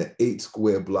living in the 8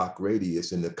 square block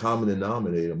radius. And the common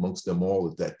denominator amongst them all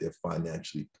is that they're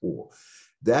financially poor.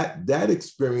 That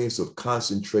experience of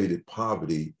concentrated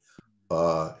poverty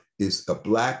is a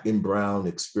Black and brown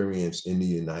experience in the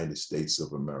United States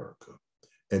of America.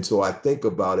 And so I think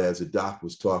about, as the doc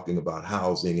was talking about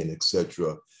housing and et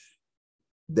cetera,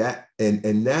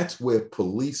 and that's where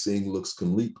policing looks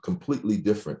completely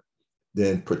different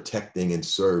than protecting and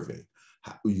serving.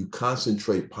 You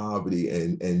concentrate poverty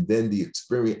and then the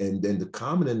experience, and then the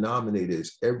common denominator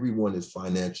is everyone is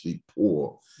financially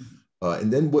poor.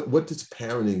 And then what does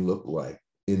parenting look like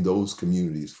in those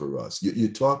communities for us?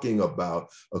 You're talking about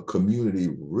a community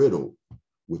riddled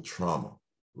with trauma,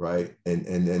 right? And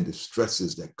the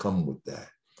stresses that come with that.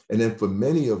 And then for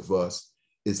many of us,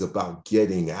 it's about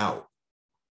getting out,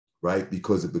 right?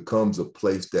 Because it becomes a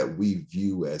place that we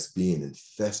view as being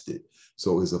infested.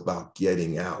 So it's about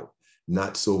getting out,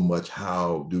 not so much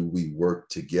how do we work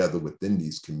together within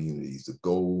these communities. The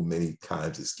goal many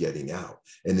times is getting out.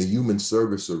 And the human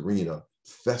service arena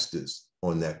festers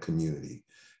on that community.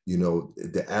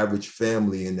 The average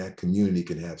family in that community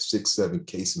can have 6, 7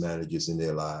 case managers in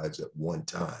their lives at one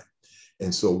time.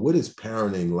 And so what is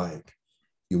parenting like?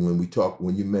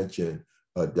 When you mention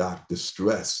Doc, the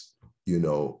stress,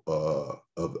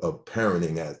 of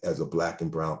parenting as a Black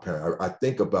and brown parent, I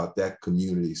think about that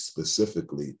community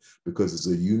specifically because it's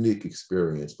a unique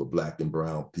experience for Black and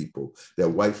brown people that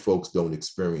white folks don't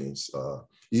experience.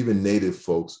 Even Native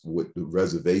folks with the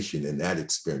reservation and that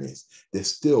experience,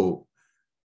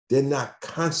 they're not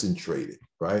concentrated,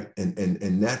 right?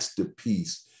 And that's the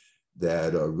piece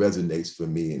that resonates for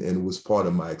me. And it was part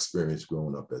of my experience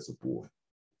growing up as a boy.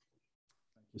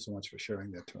 Thank you so much for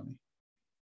sharing that, Tony.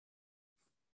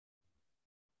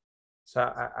 So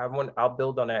I'll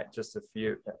build on that just a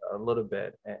little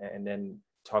bit, and then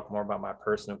talk more about my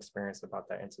personal experience about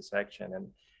that intersection. And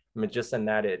I mean, just in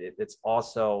that, it's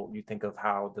also, you think of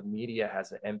how the media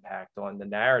has an impact on the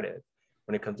narrative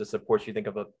when it comes to support. You think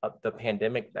of the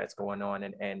pandemic that's going on,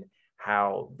 and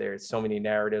how there's so many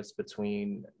narratives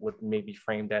between what may be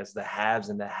framed as the haves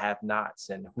and the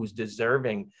have-nots, and who's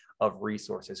deserving of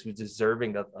resources, who's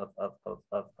deserving of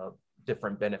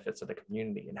different benefits of the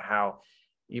community, and how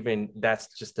even that's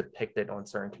just depicted on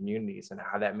certain communities, and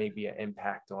how that may be an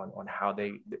impact on how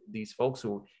these folks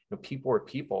who, people are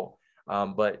people,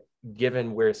 but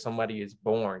given where somebody is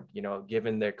born,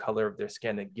 given their color of their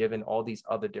skin, and given all these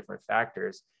other different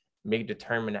factors, may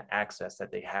determine the access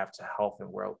that they have to health and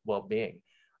well-being,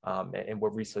 and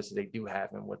what resources they do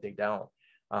have and what they don't.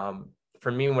 For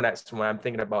me, when I'm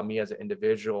thinking about me as an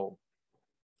individual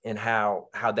and how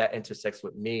that intersects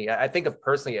with me, I think of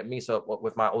personally at me. So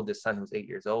with my oldest son, who's 8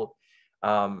 years old,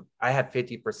 I have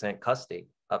 50% custody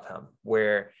of him,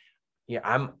 where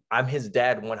I'm his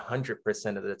dad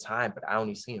 100% of the time, but I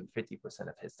only see him 50%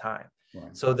 of his time.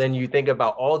 Right. So then you think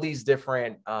about all these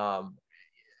different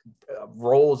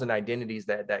roles and identities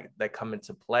that come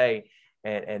into play,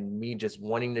 and me just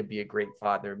wanting to be a great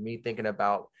father, me thinking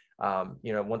about,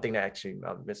 one thing that actually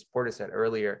Ms. Porter said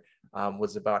earlier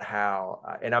was about how,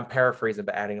 and I'm paraphrasing,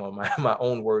 but adding on my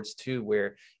own words too,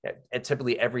 where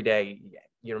typically every day,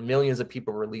 millions of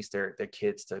people release their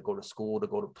kids to go to school, to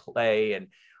go to play,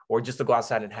 or just to go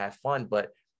outside and have fun.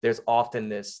 But there's often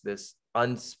this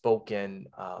unspoken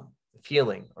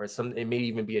feeling, or it may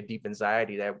even be a deep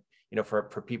anxiety that,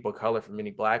 for people of color, for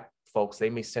many Black folks, they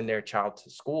may send their child to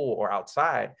school or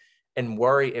outside and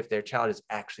worry if their child is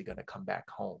actually going to come back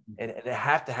home. And they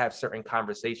have to have certain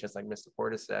conversations, like Mr.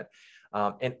 Porter said,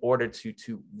 in order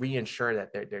to reinsure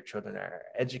that their children are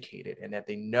educated, and that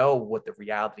they know what the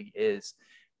reality is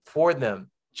for them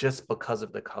just because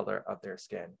of the color of their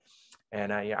skin.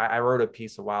 And I wrote a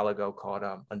piece a while ago called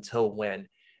Until When,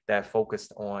 that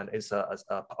focused on, it's a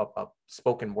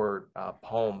spoken word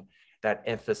poem that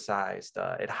emphasized,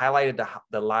 it highlighted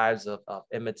the lives of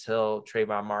Emmett Till,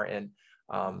 Trayvon Martin,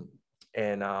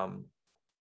 and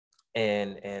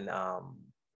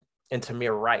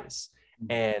Tamir Rice.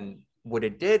 And what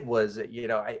it did was,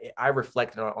 I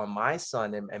reflected on my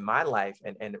son and my life,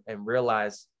 and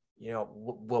realized,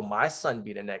 will my son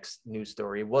be the next news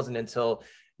story? It wasn't until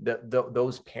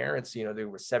those parents, they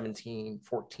were 17,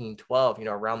 14, 12,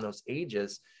 around those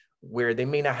ages, where they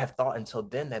may not have thought until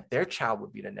then that their child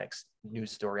would be the next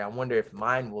news story. I wonder if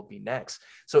mine will be next.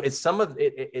 So it's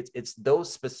it's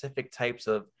those specific types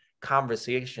of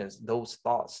conversations, those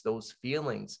thoughts, those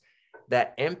feelings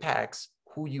that impacts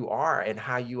who you are and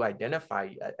how you identify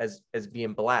as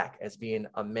being Black, as being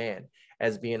a man,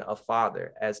 as being a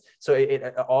father. So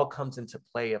it all comes into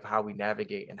play of how we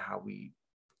navigate and how we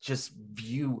just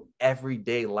view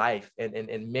everyday life. And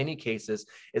in many cases,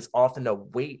 it's often a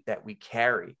weight that we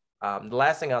carry. The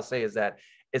last thing I'll say is that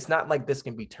it's not like this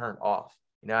can be turned off.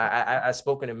 I've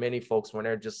spoken to many folks when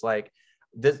they're just like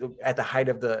this at the height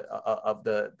of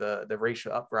the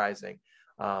racial uprising.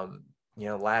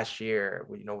 Last year,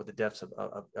 with the deaths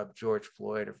of George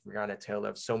Floyd, of Breonna Taylor,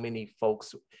 of so many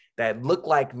folks that look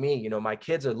like me. My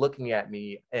kids are looking at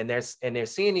me, and they're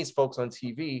seeing these folks on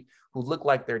TV who look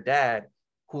like their dad,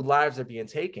 whose lives are being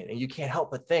taken, and you can't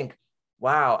help but think,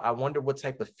 wow, I wonder what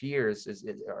type of fears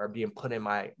are being put in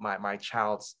my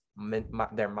child's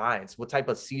their minds. What type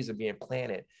of seeds are being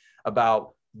planted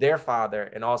about their father,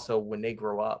 and also when they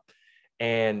grow up.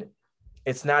 And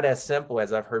it's not as simple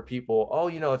as I've heard people,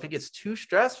 if it gets too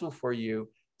stressful for you,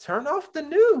 turn off the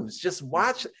news, just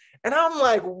watch. And I'm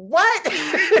like, what?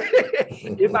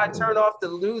 If I turn off the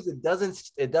news, it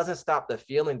doesn't stop the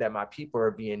feeling that my people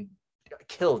are being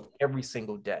killed every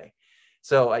single day.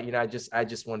 So, I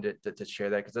just wanted to share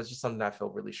that, because that's just something I feel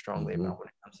really strongly about when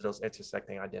it comes to those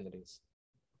intersecting identities.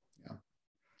 Yeah.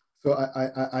 So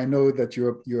I know that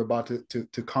you're about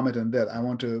to comment on that. I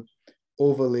want to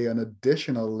overlay an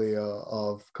additional layer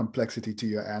of complexity to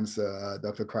your answer,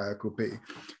 Dr. Cryer-Coupet.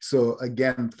 So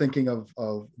again, thinking of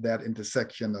that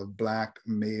intersection of Black,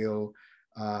 male,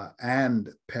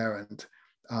 and parent,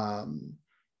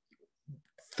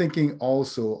 thinking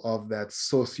also of that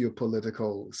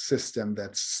socio-political system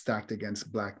that's stacked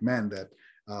against Black men that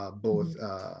both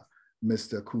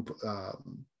Mr.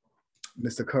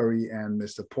 Curry and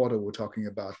Mr. Porter were talking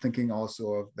about, thinking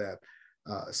also of that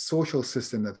social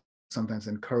system that sometimes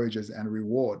encourages and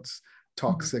rewards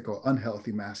toxic or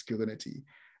unhealthy masculinity,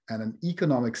 and an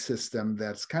economic system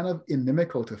that's kind of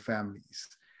inimical to families.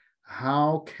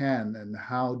 How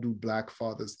do Black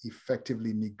fathers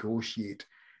effectively negotiate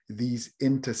these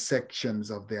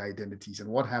intersections of their identities and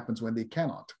what happens when they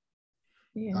cannot.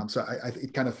 Yeah. So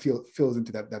it kind of fills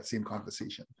into that same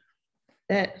conversation.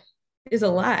 That is a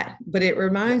lot, but it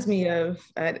reminds me of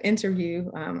an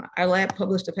interview. Our lab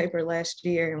published a paper last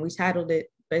year, and we titled it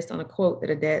based on a quote that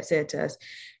a dad said to us.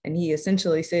 And he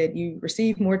essentially said, you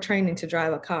receive more training to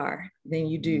drive a car than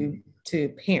you do to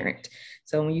parent.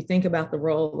 So when you think about the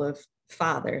role of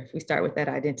father, if we start with that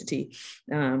identity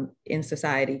in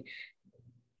society,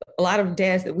 a lot of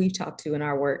dads that we've talked to in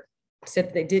our work said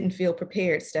that they didn't feel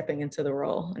prepared stepping into the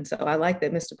role. And so I like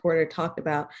that Mr. Porter talked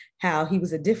about how he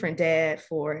was a different dad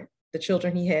for the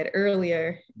children he had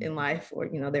earlier in life, or,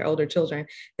 their older children,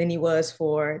 than he was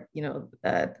for,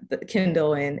 the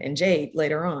Kendall and Jade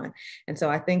later on. And so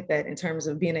I think that in terms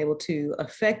of being able to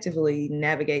effectively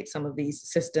navigate some of these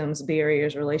systems,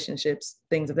 barriers, relationships,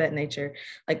 things of that nature,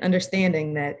 like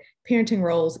understanding that parenting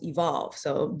roles evolve.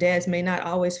 So dads may not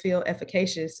always feel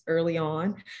efficacious early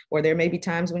on, or there may be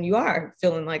times when you are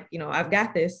feeling like, I've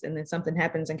got this, and then something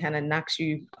happens and kind of knocks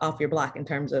you off your block in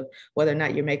terms of whether or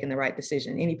not you're making the right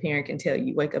decision. Any parent can tell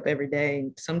you wake up every day,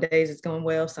 and some days it's going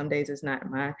well, some days it's not.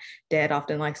 My dad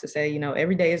often likes to say,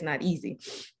 every day is not easy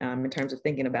in terms of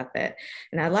thinking about that.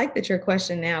 And I like that your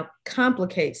question now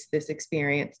complicates this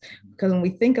experience, because when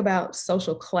we think about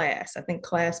social class, I think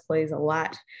class plays a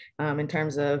lot in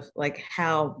terms of like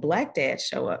how Black dads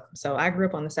show up. So I grew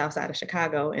up on the South Side of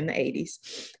Chicago in the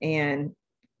 80s, and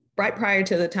right prior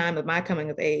to the time of my coming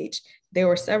of age, there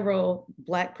were several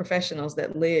Black professionals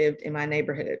that lived in my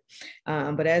neighborhood.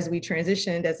 But as we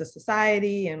transitioned as a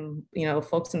society, and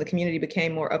folks in the community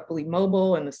became more upwardly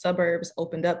mobile, and the suburbs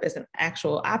opened up as an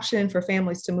actual option for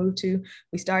families to move to,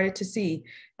 we started to see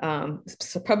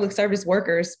public service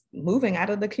workers moving out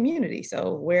of the community.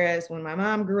 So whereas when my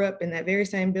mom grew up in that very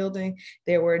same building,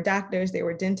 there were doctors, there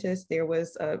were dentists, there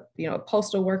was a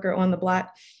postal worker on the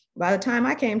block. By the time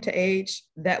I came to age,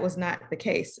 that was not the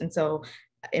case. And so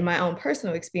in my own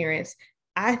personal experience,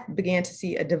 I began to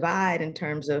see a divide in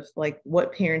terms of like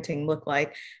what parenting looked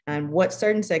like and what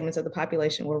certain segments of the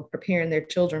population were preparing their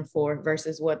children for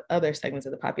versus what other segments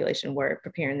of the population were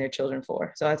preparing their children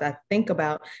for. So as I think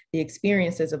about the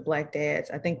experiences of Black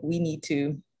dads, I think we need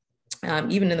to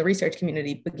even in the research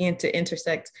community, begin to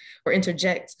intersect or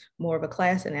interject more of a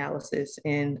class analysis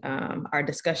in our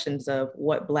discussions of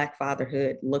what Black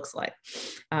fatherhood looks like.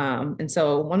 And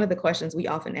so one of the questions we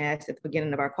often ask at the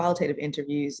beginning of our qualitative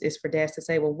interviews is for dads to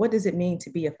say, well, what does it mean to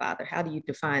be a father? How do you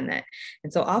define that?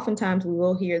 And so oftentimes we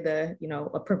will hear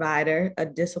a provider, a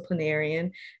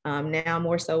disciplinarian. Now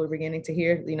more so we're beginning to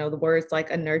hear, the words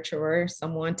like a nurturer,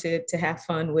 someone to have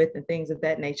fun with, and things of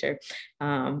that nature.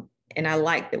 And I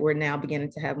like that we're now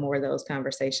beginning to have more of those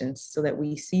conversations so that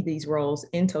we see these roles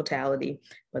in totality,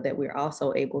 but that we're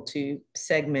also able to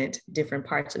segment different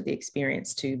parts of the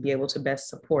experience to be able to best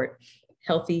support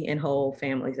healthy and whole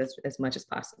families as much as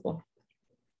possible.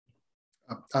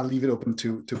 I'll leave it open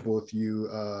to both you,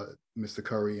 Mr.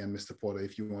 Curry and Mr. Porter,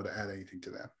 if you want to add anything to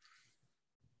that.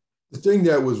 The thing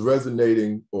that was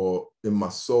resonating or in my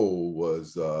soul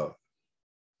was,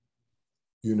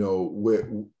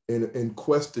 in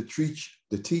quest to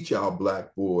teach our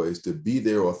Black boys to be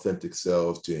their authentic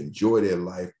selves, to enjoy their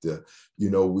life,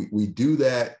 we do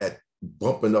that at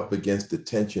bumping up against the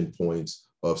tension points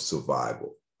of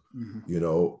survival.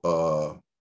 Mm-hmm.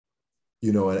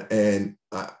 And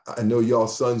I know y'all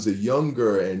sons are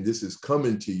younger and this is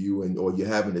coming to you, or you're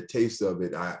having a taste of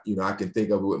it. I can think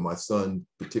of it with my son,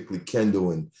 particularly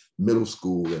Kendall, in middle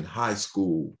school and high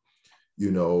school.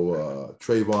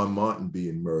 Trayvon Martin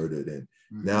being murdered. And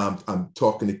now I'm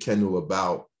talking to Kendall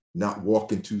about not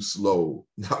walking too slow,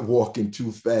 not walking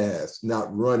too fast,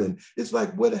 not running. It's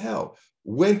like, what the hell?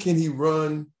 When can he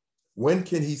run? When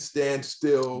can he stand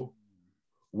still?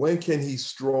 When can he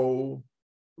stroll,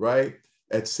 right?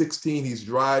 At 16, he's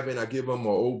driving. I give him an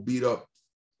old beat up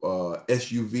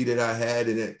SUV that I had.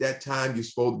 And at that time, you're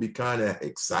supposed to be kind of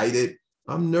excited.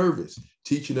 I'm nervous,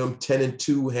 teaching them 10 and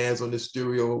 2 hands on the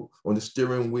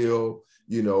steering wheel,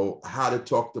 how to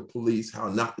talk to police, how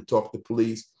not to talk to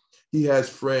police. He has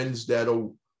friends that are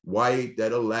white,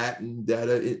 that are Latin, that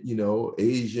are,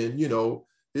 Asian,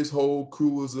 his whole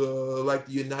crew is like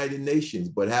the United Nations,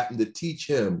 but happened to teach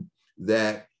him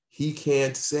that he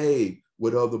can't say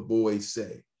what other boys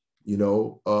say.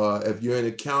 If you're in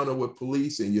a counter with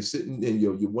police and you're sitting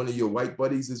and one of your white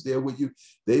buddies is there with you,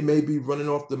 they may be running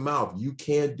off the mouth. You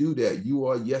can't do that. You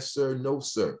are yes, sir, no,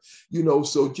 sir.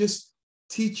 So just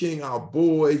teaching our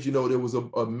boys, there was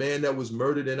a man that was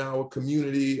murdered in our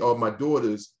community, or my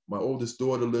oldest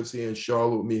daughter lives here in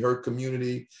Charlotte with me, her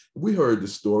community. We heard the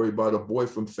story about a boy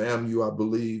from FAMU, I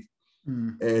believe,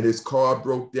 Mm. And his car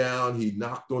broke down. He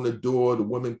knocked on the door. The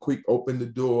woman quick opened the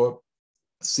door,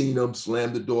 seen him,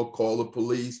 slammed the door, called the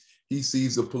police. He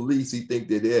sees the police. He think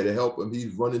they're there to help him.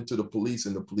 He's running to the police,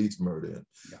 and the police murder him.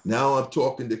 Yeah. Now I'm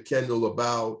talking to Kendall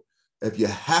about, if you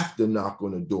have to knock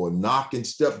on the door, knock and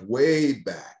step way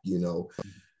back, you know,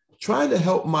 trying to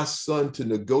help my son to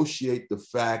negotiate the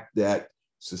fact that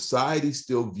society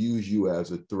still views you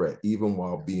as a threat, even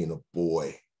while being a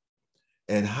boy,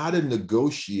 and how to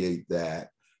negotiate that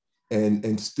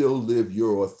and still live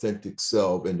your authentic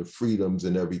self and the freedoms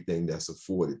and everything that's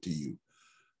afforded to you.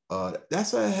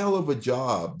 That's a hell of a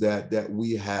job that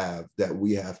we have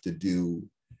to do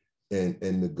and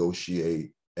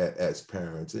negotiate as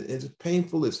parents. It's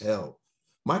painful as hell.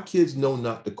 My kids know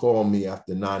not to call me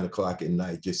after 9 o'clock at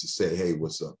night just to say, hey,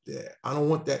 what's up, Dad? I don't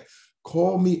want that.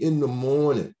 Call me in the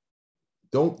morning.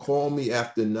 Don't call me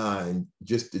after 9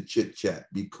 just to chit chat,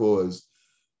 because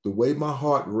the way my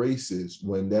heart races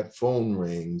when that phone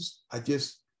rings, I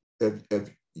just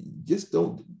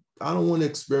don't, I don't want to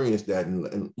experience that.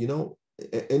 And you know,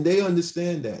 and they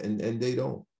understand that, and they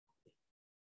don't.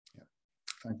 Yeah.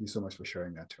 Thank you so much for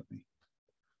sharing that to me.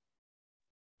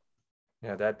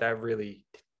 Yeah, that really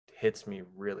hits me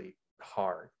really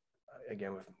hard.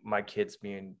 Again, with my kids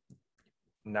being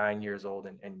 9 years old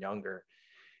and younger,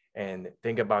 and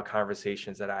think about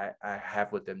conversations that I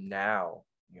have with them now,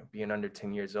 you know, being under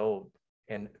 10 years old,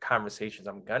 and conversations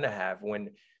I'm gonna have when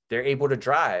they're able to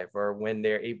drive, or when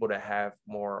they're able to have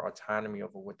more autonomy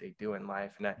over what they do in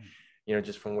life. And you know,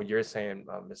 just from what you're saying,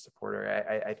 Mr. Porter,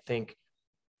 I think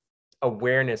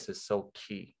awareness is so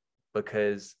key,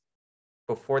 because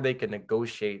before they can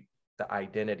negotiate the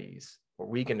identities, or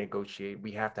we can negotiate,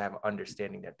 we have to have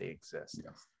understanding that they exist.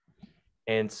 Yes.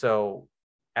 And so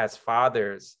as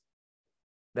fathers,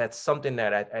 that's something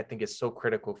that I think is so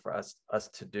critical for us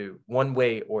to do one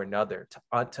way or another,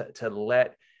 to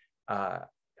let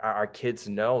our kids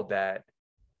know that,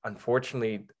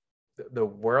 unfortunately, the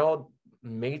world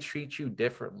may treat you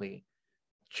differently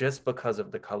just because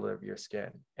of the color of your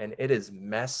skin. And it is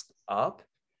messed up,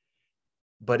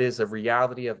 but is a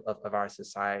reality of our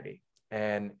society.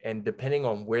 And depending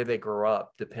on where they grow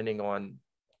up, depending on,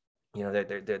 you know,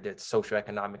 their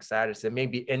socioeconomic status, it may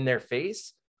be in their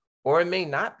face, or it may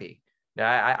not be.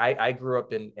 Now, I grew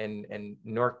up in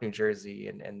Newark, New Jersey,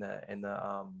 in the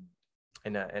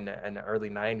early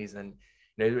 90s, and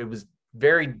you know, it was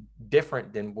very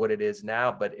different than what it is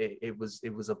now. But it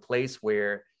was a place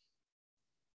where,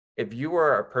 if you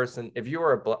were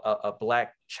a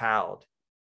Black child,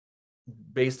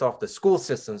 based off the school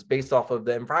systems, based off of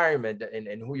the environment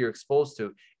and who you're exposed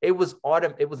to, it was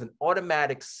an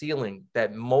automatic ceiling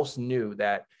that most knew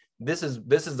that this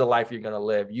is the life you're going to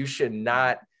live. You should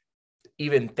not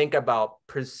even think about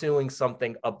pursuing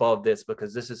something above this,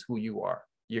 because this is who you are.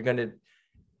 You're going to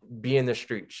be in the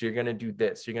streets. You're going to do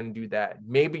this. You're going to do that.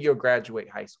 Maybe you'll graduate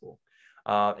high school.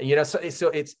 You know, so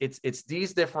it's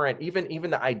these different, even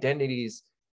the identities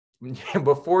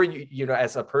before you know,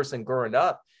 as a person growing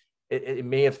up, it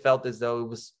may have felt as though it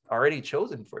was already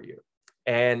chosen for you.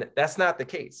 And that's not the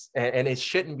case. And it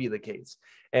shouldn't be the case.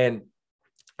 And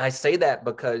I say that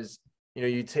because, you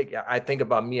know, I think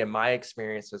about me and my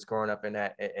experiences growing up in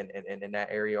that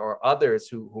area, or others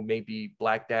who may be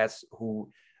Black dads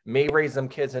who may raise them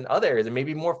kids in other areas, and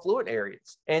maybe more fluid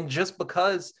areas. And just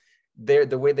because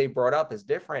the way they brought up is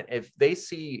different, if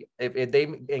they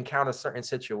encounter certain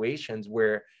situations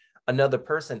where another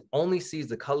person only sees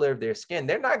the color of their skin,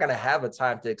 they're not going to have a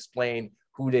time to explain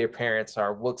who their parents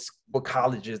are, what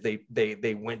colleges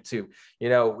they went to, you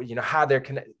know how they're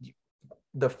connected.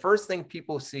 The first thing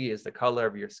people see is the color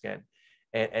of your skin,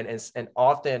 and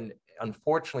often,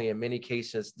 unfortunately, in many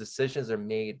cases, decisions are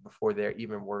made before there are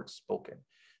even words spoken.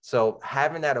 So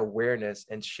having that awareness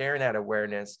and sharing that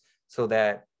awareness, so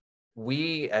that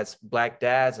we as Black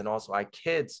dads and also our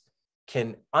kids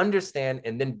can understand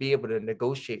and then be able to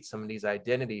negotiate some of these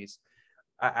identities,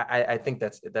 I think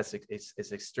that's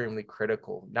extremely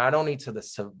critical. Not only to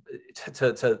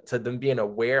them being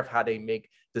aware of how they make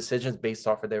decisions based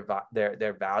off of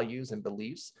their values and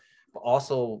beliefs, but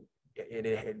also,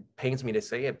 it pains me to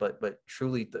say it, but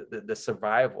truly the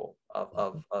survival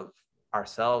of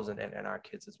ourselves and our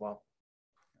kids as well.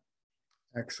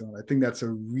 Excellent. I think that's a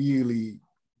really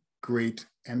great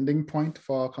ending point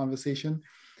for our conversation.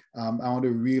 I want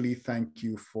to really thank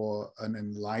you for an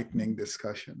enlightening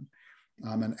discussion.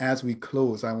 And as we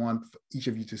close, I want each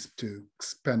of you to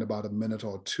spend about a minute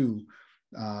or two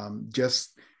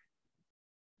just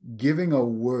giving a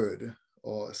word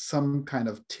or some kind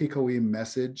of takeaway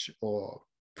message or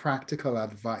practical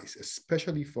advice,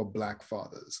 especially for Black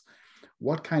fathers.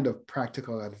 What kind of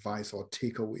practical advice or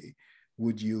takeaway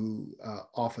would you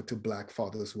offer to Black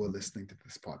fathers who are listening to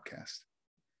this podcast?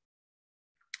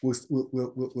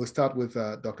 We'll start with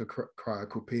Dr.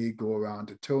 Cryer-Coupet, go around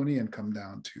to Tony, and come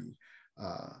down to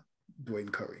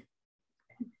Dwayne Curry.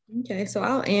 Okay, so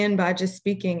I'll end by just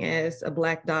speaking as a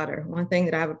Black daughter. One thing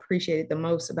that I've appreciated the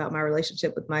most about my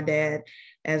relationship with my dad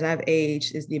as I've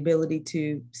aged is the ability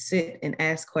to sit and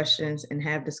ask questions and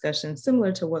have discussions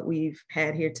similar to what we've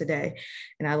had here today.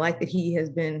 And I like that he has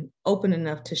been open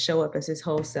enough to show up as his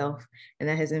whole self, and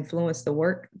that has influenced the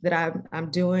work that I'm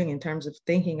doing in terms of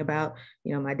thinking about,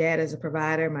 my dad as a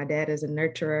provider, my dad as a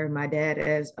nurturer, my dad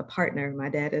as a partner, my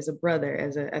dad as a brother,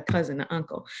 as a cousin, an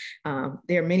uncle.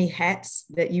 There are many hats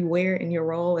that you wear in your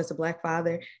role as a Black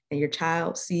father, and your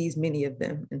child sees many of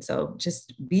them. And so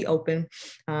just be open,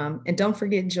 and don't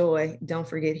forget joy, don't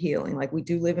forget healing. Like, we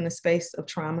do live in a space of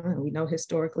trauma, and we know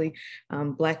historically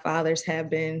Black fathers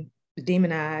have been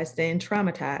demonized and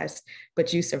traumatized,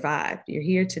 but you survived. You're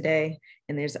here today,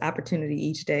 and there's opportunity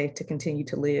each day to continue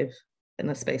to live in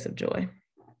a space of joy.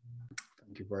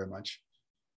 Thank you very much.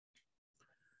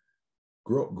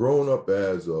 Growing up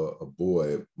as a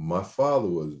boy, my father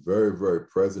was very, very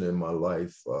present in my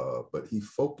life, but he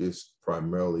focused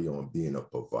primarily on being a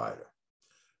provider.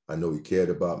 I know he cared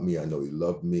about me. I know he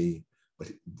loved me, but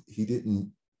he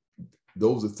didn't,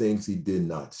 those are things he did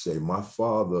not say. My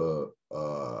father,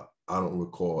 I don't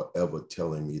recall ever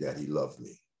telling me that he loved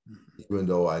me, even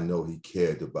though I know he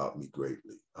cared about me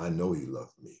greatly. I know he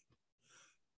loved me.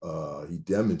 He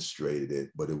demonstrated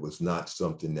it, but it was not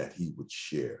something that he would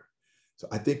share. So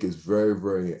I think it's very,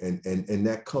 very, and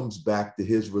that comes back to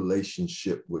his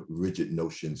relationship with rigid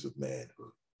notions of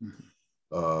manhood. Mm-hmm.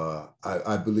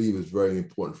 I believe it's very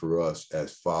important for us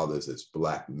as fathers, as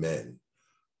Black men,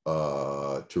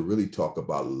 to really talk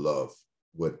about love,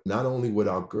 not only with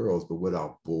our girls, but with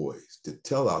our boys, to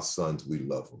tell our sons we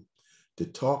love them, to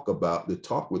talk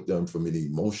with them from an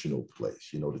emotional place,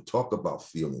 to talk about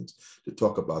feelings, to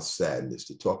talk about sadness,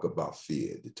 to talk about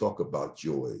fear, to talk about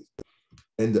joy,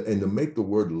 and to make the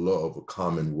word love a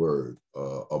common word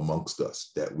amongst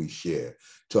us that we share,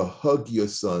 to hug your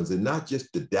sons, and not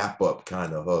just the dap up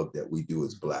kind of hug that we do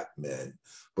as Black men,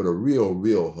 but a real,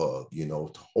 real hug,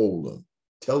 to hold him,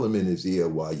 tell him in his ear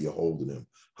while you're holding him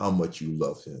how much you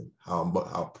love him,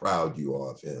 how proud you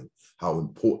are of him, how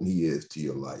important he is to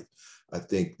your life. I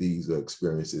think these are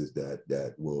experiences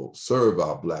that will serve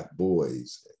our Black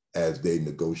boys as they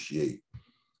negotiate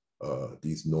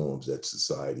these norms that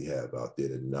society have out there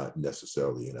that are not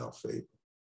necessarily in our favor.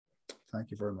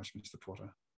 Thank you very much, Mr.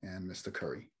 Porter and Mr.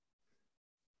 Curry.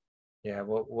 Yeah,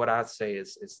 well, what I'd say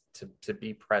is to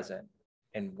be present,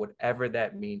 and whatever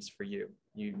that means for you.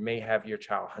 You may have your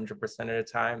child 100% of the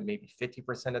time, maybe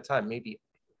 50% of the time, maybe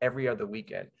every other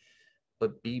weekend,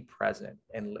 but be present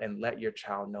and let your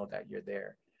child know that you're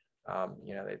there.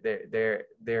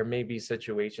 There may be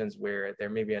situations where there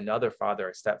may be another father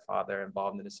or stepfather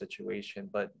involved in a situation,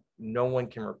 but no one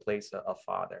can replace a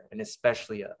father, and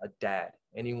especially a dad.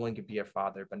 Anyone could be a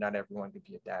father, but not everyone could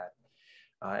be a dad.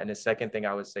 And the second thing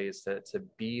I would say is to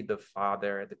be the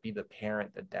father, to be the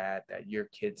parent, the dad that your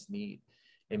kids need.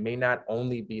 It may not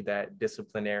only be that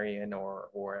disciplinarian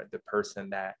or the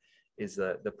person that is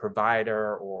the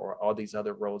provider or all these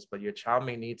other roles, but your child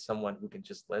may need someone who can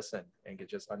just listen and can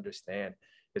just understand.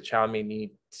 The child may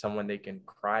need someone they can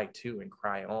cry to and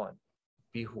cry on.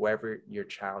 Be whoever your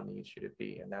child needs you to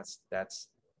be. And that's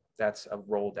a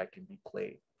role that can be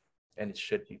played, and it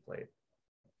should be played.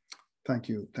 Thank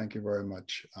you. Thank you very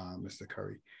much, Mr.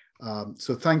 Curry.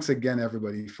 So thanks again,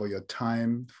 everybody, for your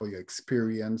time, for your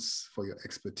experience, for your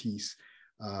expertise.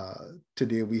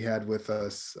 Today we had with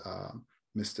us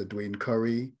Mr. Dwayne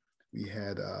Curry, we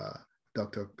had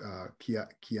Dr.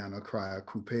 Qiana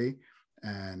Cryer-Coupet,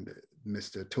 and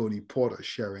Mr. Tony Porter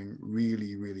sharing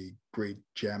really, really great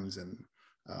gems and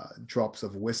drops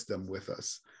of wisdom with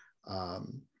us.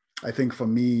 I think for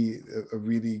me, a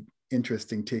really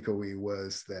interesting takeaway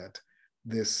was that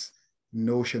this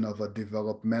notion of a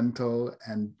developmental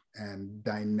and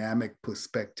dynamic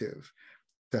perspective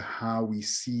to how we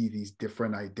see these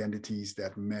different identities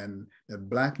that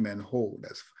Black men hold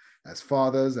as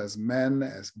fathers, as men,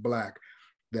 as Black,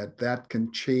 that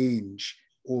can change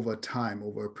over time,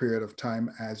 over a period of time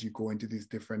as you go into these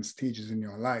different stages in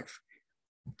your life.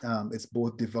 It's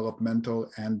both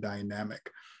developmental and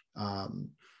dynamic.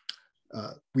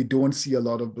 We don't see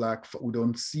we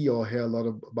don't see or hear a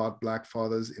lot about Black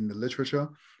fathers in the literature,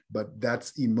 but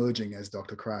that's emerging, as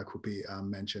Dr. Cryer-Coupet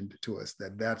mentioned to us,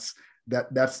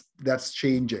 that's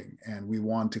changing, and we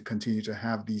want to continue to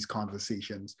have these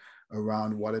conversations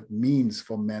around what it means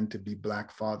for men to be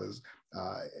Black fathers,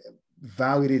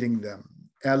 validating them,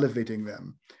 elevating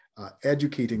them,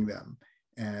 educating them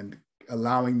and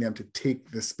allowing them to take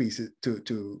the spaces,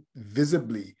 to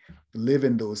visibly live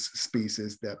in those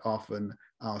spaces that often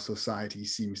our society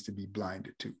seems to be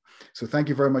blinded to. So thank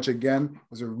you very much again.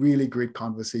 It was a really great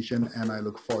conversation, and I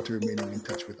look forward to remaining in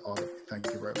touch with all of you. Thank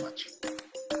you very much.